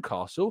for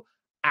Newcastle?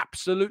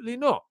 Absolutely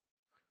not.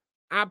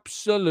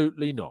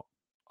 Absolutely not.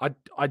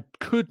 I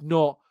could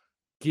not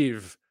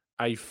give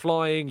a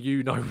flying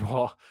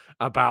you-know-what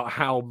about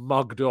how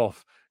mugged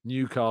off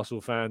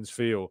Newcastle fans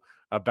feel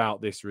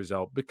about this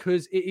result,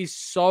 because it is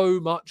so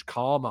much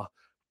calmer.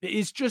 It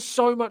is just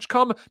so much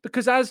calmer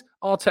because, as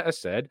Arteta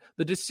said,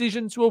 the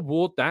decision to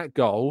award that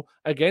goal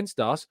against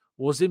us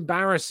was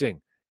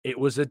embarrassing. It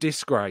was a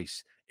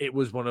disgrace. It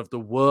was one of the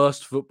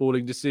worst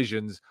footballing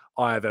decisions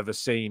I have ever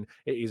seen.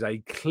 It is a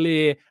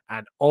clear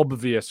and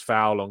obvious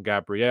foul on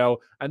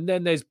Gabriel. And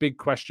then there's big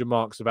question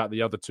marks about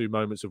the other two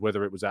moments of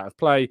whether it was out of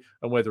play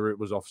and whether it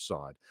was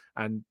offside.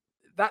 And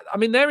that, I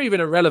mean, they're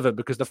even irrelevant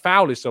because the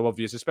foul is so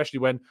obvious, especially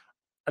when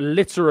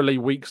literally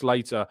weeks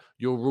later,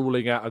 you're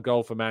ruling out a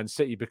goal for Man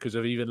City because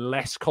of even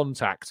less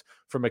contact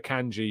from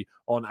Akanji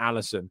on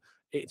Alisson.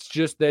 It's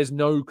just, there's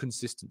no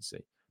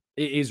consistency.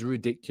 It is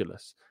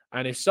ridiculous.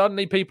 And if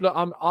suddenly people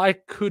are, I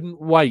couldn't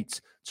wait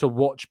to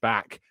watch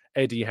back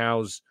Eddie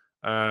Howe's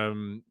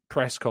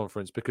press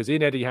conference, because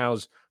in Eddie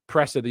Howe's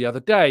presser the other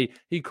day,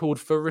 he called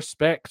for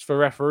respect for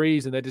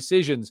referees and their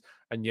decisions.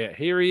 And yet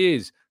here he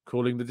is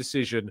calling the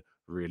decision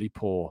really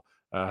poor.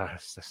 I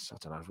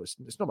don't know.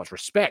 It's not much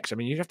respect. I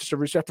mean, you have to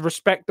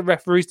respect the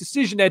referee's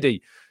decision,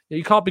 Eddie.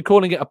 You can't be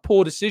calling it a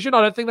poor decision.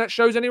 I don't think that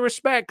shows any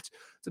respect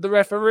to the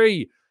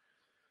referee.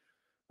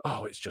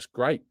 Oh, it's just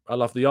great. I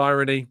love the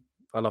irony.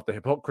 I love the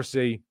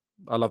hypocrisy.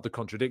 I love the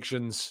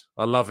contradictions.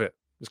 I love it.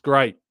 It's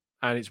great.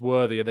 And it's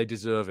worthy, and they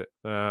deserve it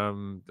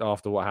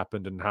after what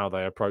happened and how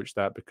they approached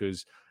that,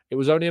 because it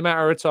was only a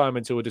matter of time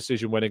until a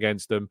decision went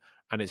against them,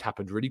 and it's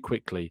happened really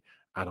quickly,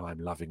 and I'm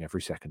loving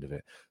every second of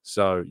it.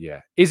 So,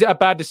 yeah. Is it a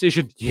bad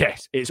decision?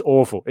 Yes, it's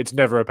awful. It's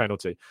never a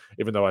penalty,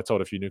 even though I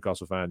told a few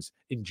Newcastle fans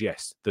in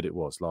jest that it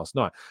was last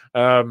night.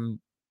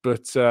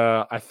 But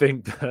I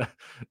think,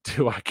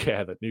 do I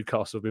care that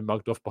Newcastle have been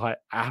mugged off by it?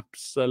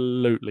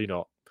 Absolutely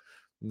not.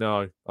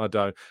 No, I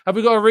don't. Have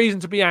we got a reason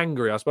to be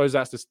angry? I suppose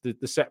that's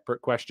the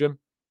separate question.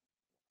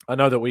 I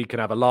know that we can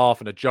have a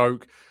laugh and a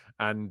joke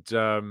and,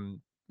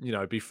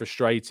 be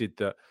frustrated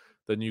that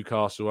the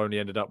Newcastle only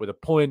ended up with a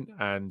point,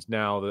 and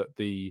now that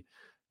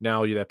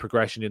their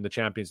progression in the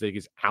Champions League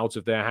is out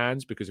of their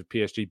hands because of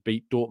PSG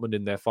beat Dortmund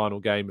in their final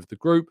game of the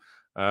group.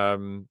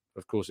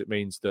 Of course, it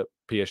means that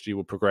PSG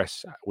will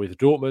progress with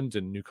Dortmund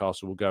and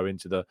Newcastle will go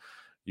into the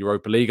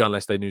Europa League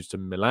unless they lose to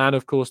Milan.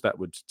 Of course, that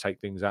would take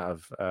things out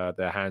of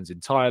their hands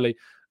entirely.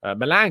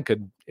 Milan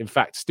could, in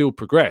fact, still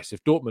progress.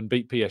 If Dortmund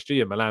beat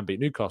PSG and Milan beat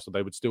Newcastle,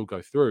 they would still go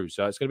through.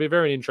 So it's going to be a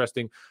very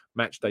interesting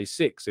match day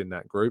 6 in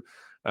that group.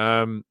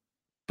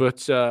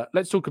 But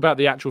let's talk about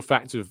the actual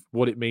fact of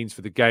what it means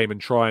for the game and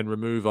try and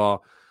remove our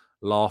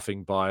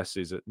laughing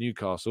biases at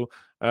Newcastle.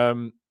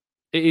 It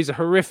is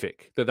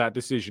horrific that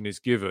decision is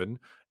given.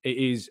 It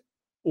is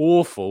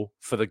awful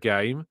for the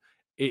game.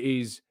 It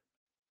is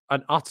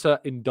an utter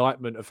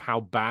indictment of how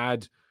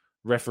bad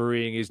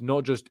refereeing is,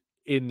 not just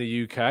in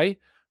the UK,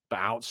 but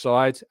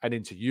outside and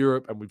into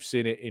Europe. And we've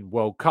seen it in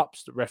World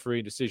Cups that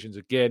refereeing decisions,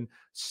 again,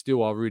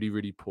 still are really,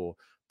 really poor.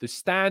 The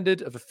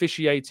standard of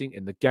officiating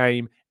in the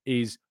game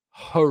is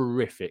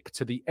horrific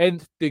to the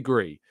nth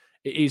degree.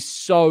 It is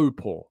so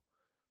poor.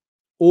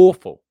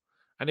 Awful.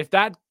 And if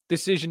that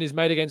decision is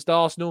made against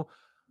Arsenal,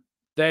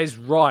 there's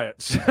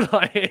riots.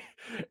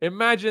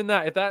 Imagine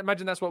that.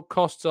 Imagine that's what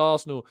costs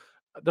Arsenal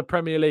the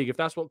Premier League, if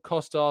that's what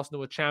cost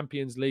Arsenal a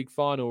Champions League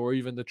final or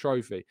even the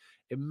trophy.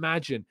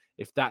 Imagine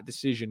if that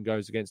decision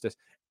goes against us.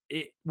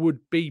 It would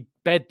be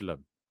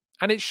bedlam.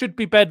 And it should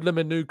be bedlam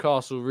in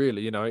Newcastle,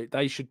 really.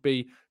 They should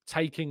be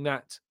taking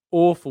that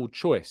awful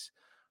choice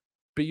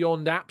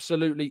beyond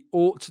absolutely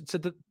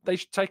they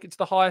should take it to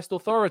the highest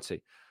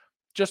authority.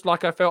 Just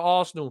like I felt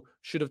Arsenal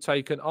should have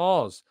taken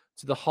ours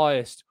to the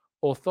highest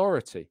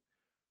authority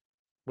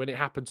when it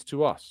happened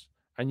to us.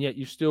 And yet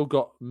you've still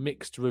got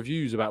mixed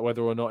reviews about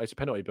whether or not it's a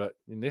penalty. But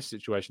in this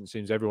situation, it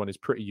seems everyone is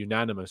pretty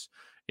unanimous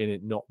in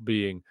it not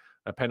being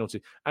a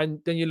penalty. And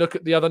then you look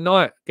at the other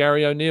night,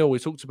 Gary O'Neill, we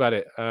talked about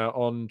it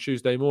on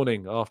Tuesday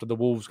morning after the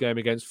Wolves game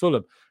against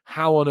Fulham.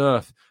 How on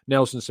earth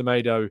Nelson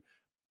Semedo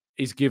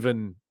is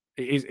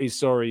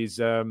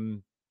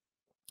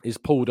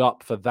pulled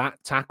up for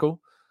that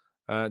tackle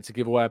to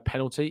give away a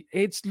penalty?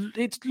 It's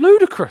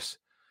ludicrous.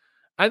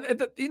 And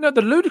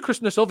the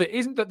ludicrousness of it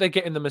isn't that they're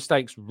getting the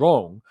mistakes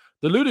wrong.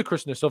 The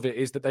ludicrousness of it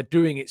is that they're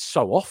doing it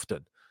so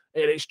often.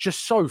 It's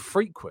just so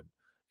frequent.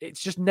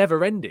 It's just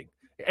never ending.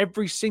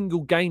 Every single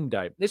game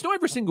day. It's not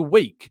every single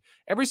week.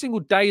 Every single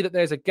day that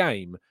there's a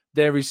game,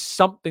 there is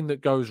something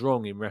that goes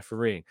wrong in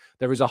refereeing.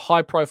 There is a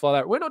high profile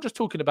error. We're not just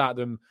talking about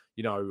them,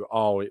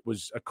 it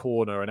was a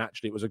corner and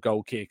actually it was a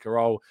goal kick,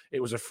 or it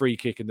was a free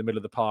kick in the middle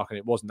of the park and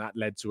it wasn't, that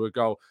led to a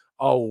goal.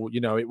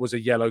 It was a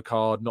yellow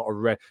card, not a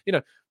red.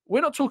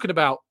 We're not talking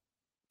about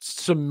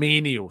some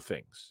menial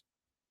things.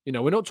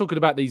 We're not talking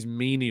about these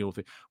menial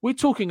things. We're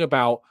talking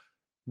about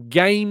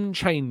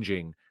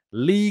game-changing,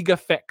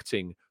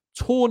 league-affecting,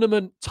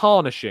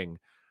 tournament-tarnishing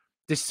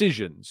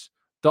decisions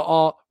that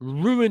are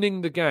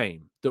ruining the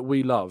game that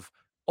we love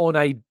on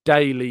a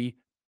daily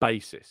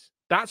basis.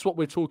 That's what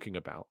we're talking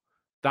about.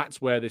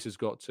 That's where this has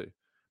got to.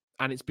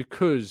 And it's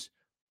because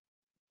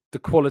the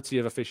quality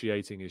of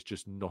officiating is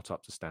just not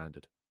up to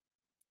standard.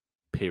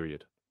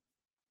 Period.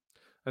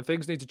 And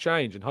things need to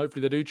change, and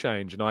hopefully they do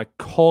change. And I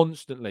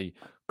constantly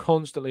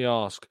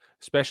ask,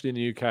 especially in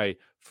the UK,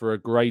 for a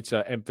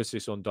greater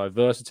emphasis on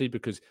diversity,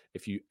 because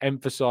if you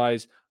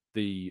emphasize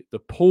the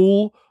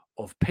pool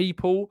of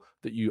people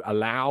that you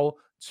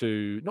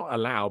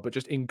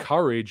just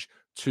encourage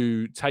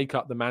to take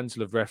up the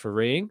mantle of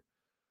refereeing,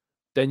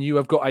 then you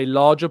have got a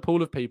larger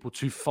pool of people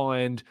to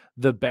find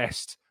the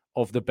best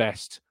of the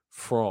best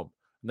from.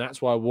 And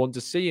that's why I want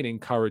to see an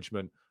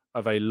encouragement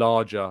of a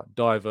larger,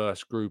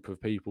 diverse group of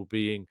people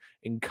being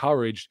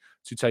encouraged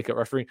to take up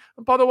refereeing.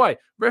 And by the way,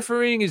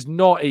 refereeing is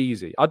not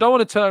easy. I don't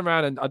want to turn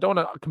around and I don't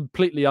want to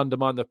completely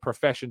undermine the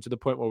profession to the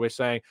point where we're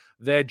saying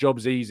their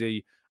job's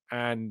easy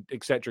and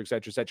et cetera, et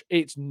cetera, et cetera.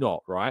 It's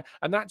not, right?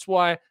 And that's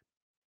why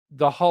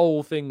the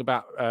whole thing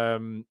about,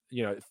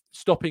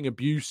 stopping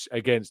abuse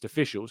against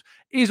officials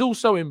is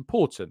also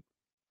important.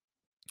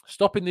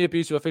 Stopping the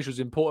abuse of officials is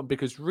important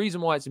because the reason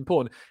why it's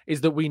important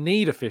is that we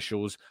need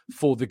officials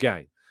for the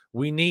game.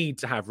 We need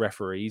to have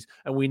referees,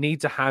 and we need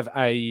to have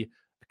a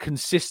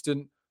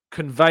consistent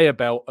conveyor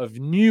belt of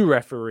new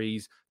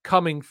referees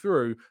coming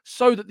through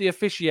so that the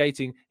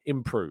officiating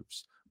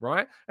improves,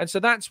 right? And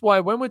so that's why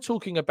when we're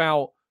talking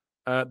about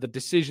the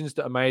decisions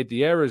that are made,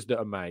 the errors that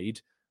are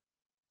made,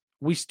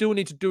 we still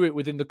need to do it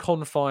within the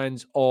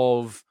confines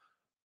of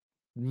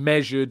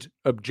measured,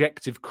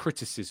 objective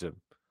criticism,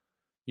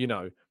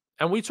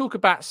 And we talk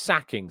about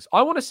sackings.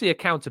 I want to see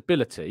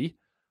accountability.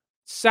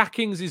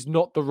 Sackings is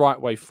not the right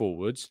way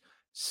forwards.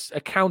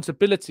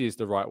 Accountability is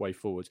the right way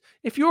forwards.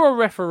 If you're a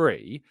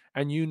referee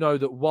and you know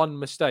that one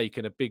mistake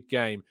in a big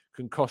game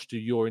can cost you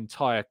your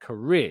entire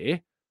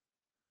career,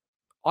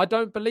 I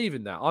don't believe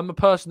in that. I'm a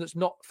person that's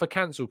not for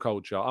cancel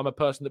culture. I'm a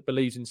person that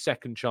believes in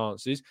second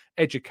chances,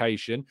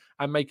 education,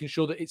 and making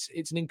sure that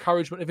it's an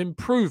encouragement of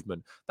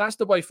improvement. That's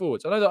the way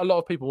forwards. I know that a lot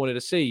of people wanted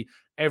to see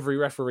every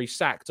referee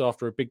sacked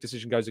after a big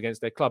decision goes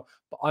against their club,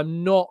 but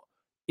I'm not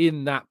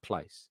in that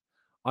place.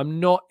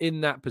 I'm not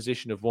in that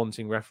position of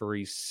wanting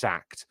referees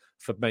sacked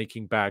for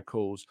making bad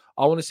calls.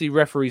 I want to see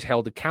referees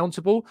held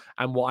accountable.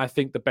 And what I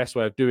think the best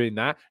way of doing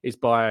that is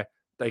by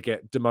they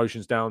get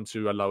demotions down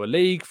to a lower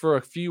league for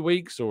a few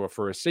weeks or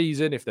for a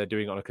season if they're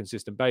doing it on a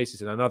consistent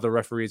basis, and another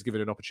referee is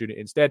given an opportunity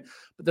instead.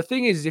 But the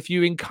thing is if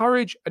you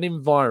encourage an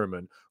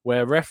environment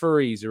where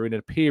referees are in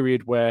a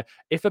period where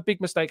if a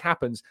big mistake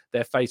happens,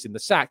 they're facing the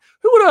sack,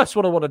 who on earth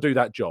want to do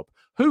that job?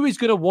 Who is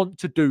going to want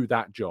to do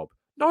that job?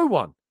 No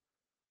one.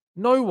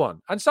 No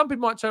one. And some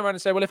people might turn around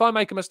and say, well, if I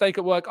make a mistake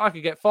at work, I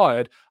could get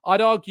fired. I'd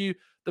argue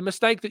the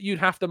mistake that you'd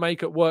have to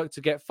make at work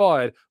to get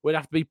fired would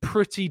have to be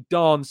pretty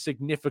darn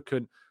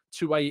significant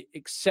to a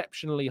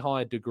exceptionally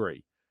high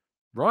degree,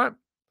 right?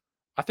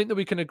 I think that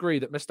we can agree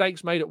that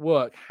mistakes made at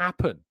work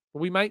happen.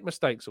 We make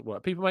mistakes at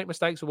work. People make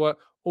mistakes at work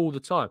all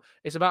the time.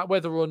 It's about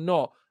whether or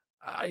not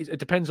it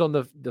depends on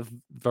the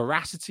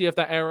veracity of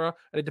that error,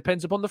 and it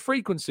depends upon the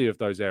frequency of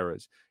those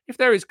errors. If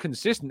there is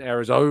consistent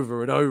errors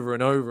over and over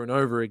and over and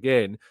over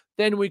again,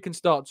 then we can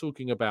start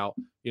talking about,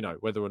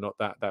 whether or not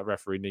that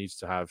referee needs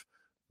to have,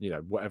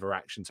 whatever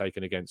action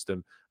taken against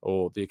them,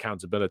 or the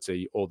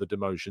accountability, or the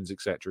demotions,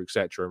 etc.,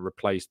 and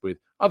replaced with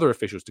other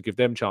officials to give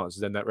them chances.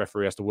 Then that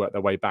referee has to work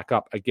their way back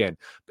up again.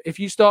 But if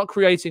you start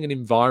creating an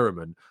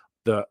environment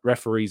that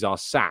referees are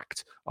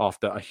sacked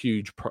after a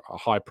huge,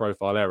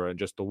 high-profile error and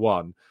just the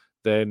one,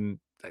 then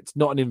it's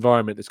not an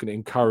environment that's going to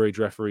encourage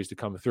referees to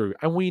come through.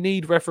 And we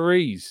need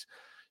referees.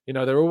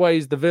 They're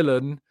always the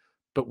villain,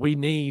 but we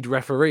need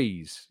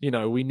referees.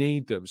 We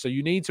need them. So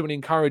you need to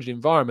encourage an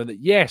environment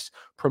that, yes,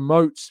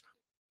 promotes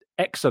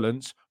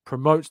excellence,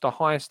 promotes the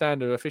highest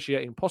standard of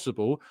officiating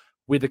possible,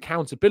 with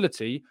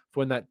accountability for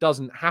when that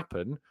doesn't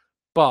happen.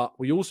 But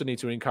we also need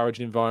to encourage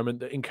an environment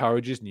that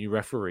encourages new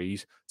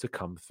referees to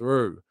come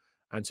through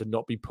and to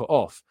not be put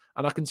off.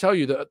 And I can tell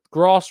you that at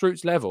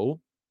grassroots level,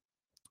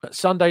 at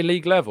Sunday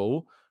League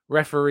level,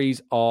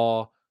 referees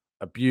are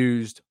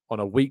abused on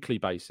a weekly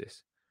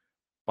basis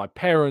by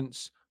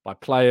parents, by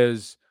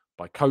players,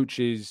 by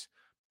coaches.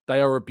 They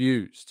are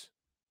abused.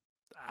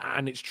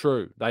 And it's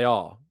true, they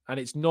are. And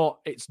it's not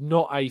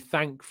a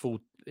thankful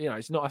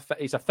it's not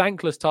it's a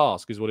thankless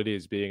task, is what it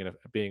is being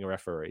a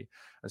referee.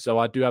 And so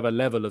I do have a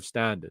level of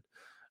standard.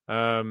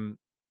 And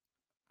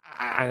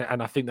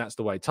I think that's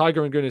the way.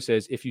 Tiger and Gunnar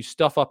says, if you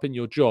stuff up in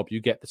your job, you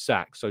get the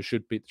sack. So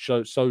should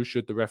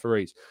the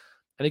referees.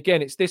 And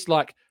again, it's this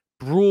like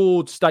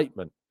broad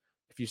statement.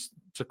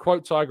 To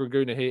quote Tiger and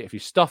Gunnar here, if you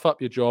stuff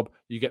up your job,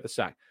 you get the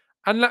sack.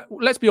 And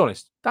let's be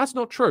honest, that's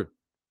not true.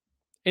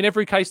 In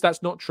every case,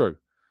 that's not true.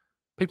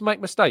 People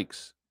make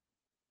mistakes.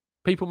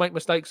 People make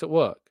mistakes at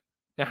work.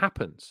 It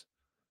happens,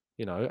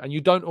 and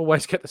you don't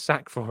always get the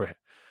sack for it.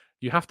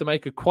 You have to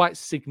make a quite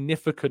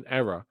significant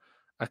error,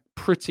 a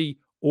pretty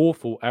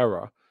awful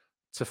error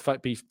to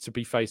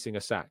be facing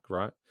a sack,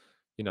 right?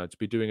 To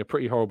be doing a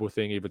pretty horrible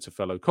thing either to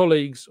fellow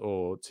colleagues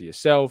or to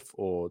yourself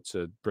or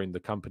to bring the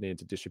company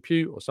into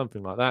disrepute or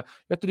something like that.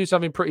 You have to do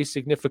something pretty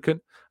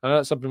significant. I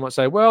know something might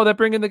say, well, they're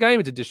bringing the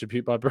game into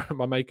disrepute by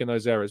making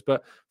those errors.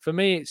 But for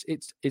me,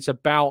 it's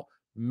about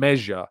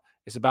measure.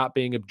 It's about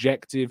being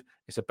objective.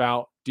 It's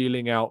about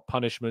dealing out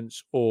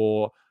punishments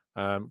or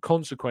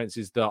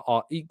consequences that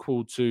are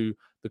equal to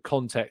the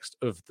context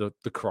of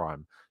the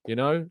crime.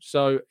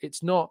 So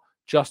it's not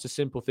just a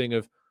simple thing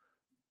of,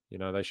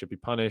 they should be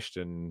punished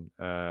and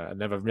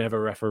never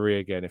referee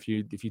again. If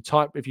you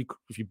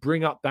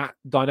bring up that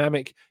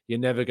dynamic, you're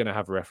never going to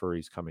have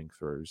referees coming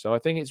through. So I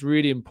think it's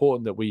really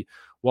important that we,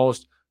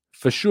 whilst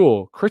for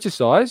sure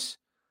criticize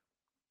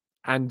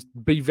and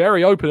be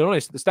very open and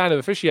honest, the standard of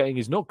officiating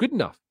is not good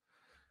enough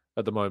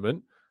at the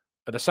moment.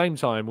 At the same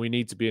time, we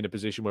need to be in a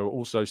position where we're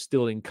also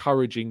still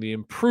encouraging the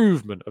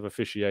improvement of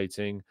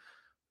officiating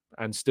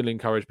and still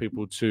encourage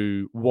people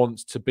to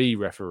want to be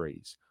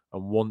referees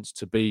and want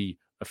to be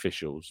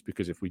officials,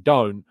 because if we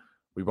don't,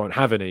 we won't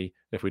have any.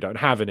 If we don't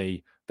have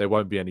any, there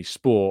won't be any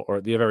sport, or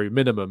at the very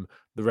minimum,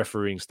 the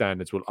refereeing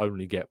standards will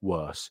only get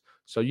worse.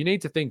 So you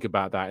need to think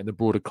about that in the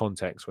broader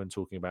context when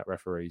talking about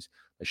referees.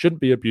 They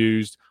shouldn't be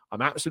abused.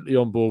 I'm absolutely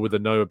on board with a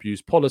no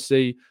abuse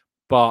policy,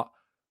 but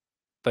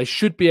they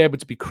should be able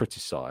to be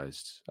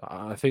criticised.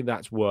 I think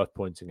that's worth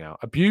pointing out.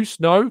 Abuse,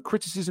 no.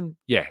 Criticism,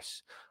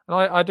 yes. And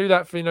I do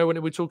that for,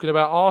 when we're talking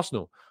about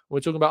Arsenal, when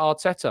we're talking about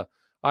Arteta.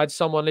 I had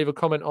someone leave a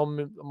comment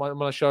on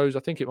my shows.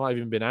 I think it might have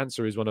even been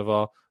Answer, is one of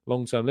our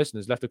long-term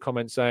listeners, left a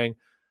comment saying,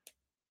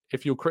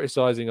 if you're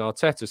criticising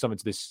Arteta, something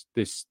to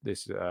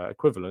this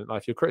equivalent,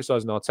 like if you're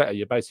criticising Arteta,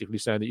 you're basically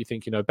saying that you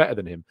think you know better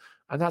than him.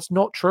 And that's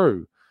not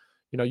true.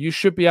 You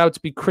should be able to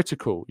be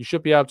critical. You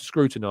should be able to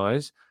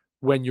scrutinise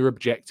when you're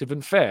objective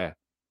and fair.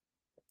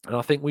 And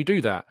I think we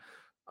do that.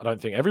 I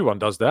don't think everyone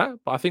does that,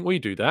 but I think we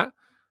do that.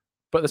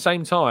 But at the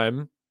same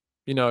time,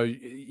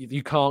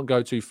 you can't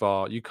go too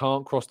far. You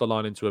can't cross the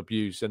line into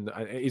abuse. And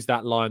it is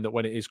that line that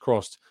when it is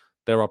crossed,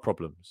 there are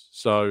problems.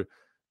 So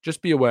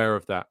just be aware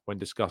of that when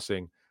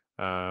discussing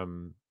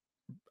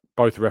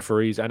both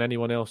referees and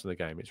anyone else in the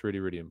game. It's really,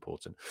 really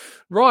important.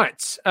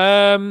 Right.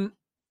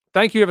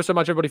 Thank you ever so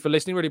much, everybody, for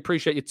listening. Really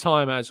appreciate your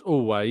time, as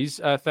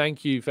always.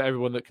 Thank you for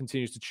everyone that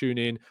continues to tune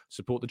in,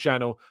 support the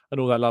channel, and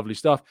all that lovely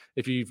stuff.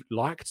 If you've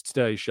liked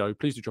today's show,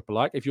 please do drop a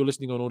like. If you're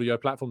listening on audio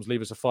platforms,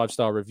 leave us a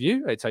 5-star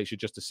review. It takes you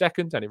just a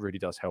second, and it really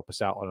does help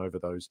us out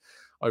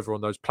over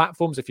on those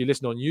platforms. If you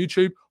listen on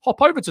YouTube,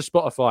 hop over to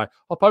Spotify,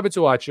 hop over to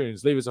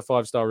iTunes, leave us a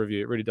 5-star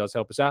review. It really does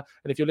help us out.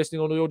 And if you're listening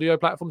on the audio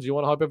platforms, you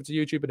want to hop over to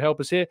YouTube and help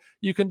us here,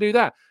 you can do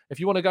that. If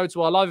you want to go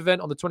to our live event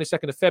on the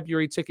 22nd of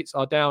February, tickets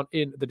are down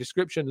in the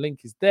description. Link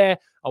is there.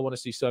 I want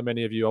to see so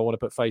many of you. I want to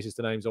put faces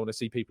to names. I want to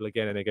see people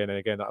again and again and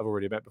again that I've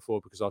already met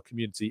before, because our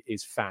community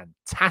is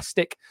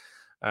fantastic.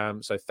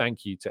 So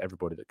thank you to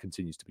everybody that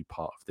continues to be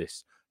part of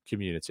this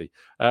community.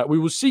 We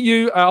will see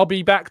you. I'll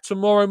be back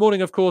tomorrow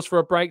morning, of course, for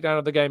a breakdown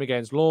of the game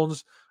against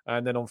Lens.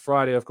 And then on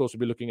Friday, of course, we'll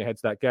be looking ahead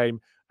to that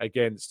game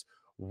against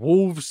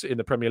Wolves in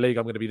the Premier League.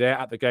 I'm going to be there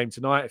at the game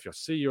tonight. If I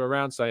see you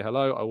around, say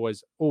hello. I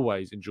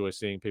always enjoy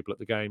seeing people at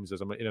the games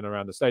as I'm in and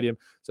around the stadium.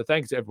 So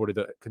thanks to everybody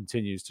that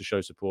continues to show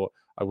support.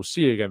 I will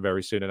see you again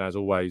very soon. And as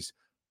always,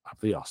 up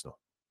the Arsenal.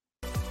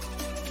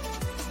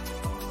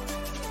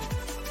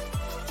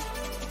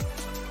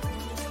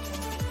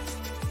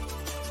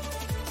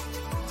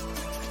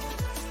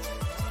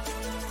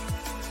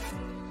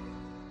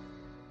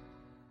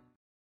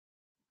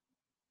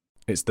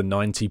 It's the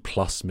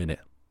 90-plus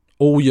minute.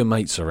 All your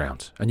mates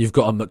around, and you've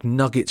got a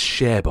McNuggets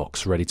share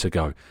box ready to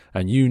go,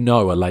 and you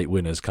know a late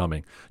winner's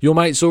coming. Your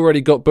mate's already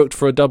got booked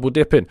for a double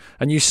dipping,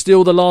 and you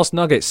steal the last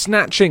nugget,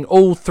 snatching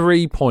all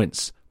 3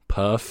 points.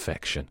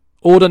 Perfection.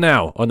 Order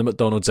now on the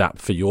McDonald's app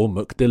for your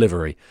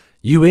McDelivery.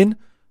 You in?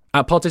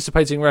 At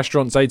participating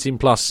restaurants, 18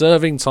 plus,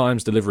 serving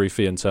times, delivery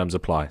fee and terms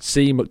apply.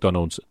 See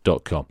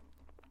mcdonalds.com.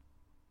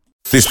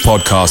 This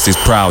podcast is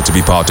proud to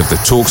be part of the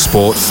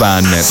TalkSport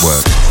Fan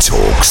Network.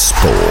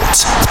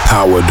 TalkSport.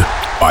 Powered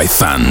by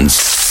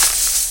fans.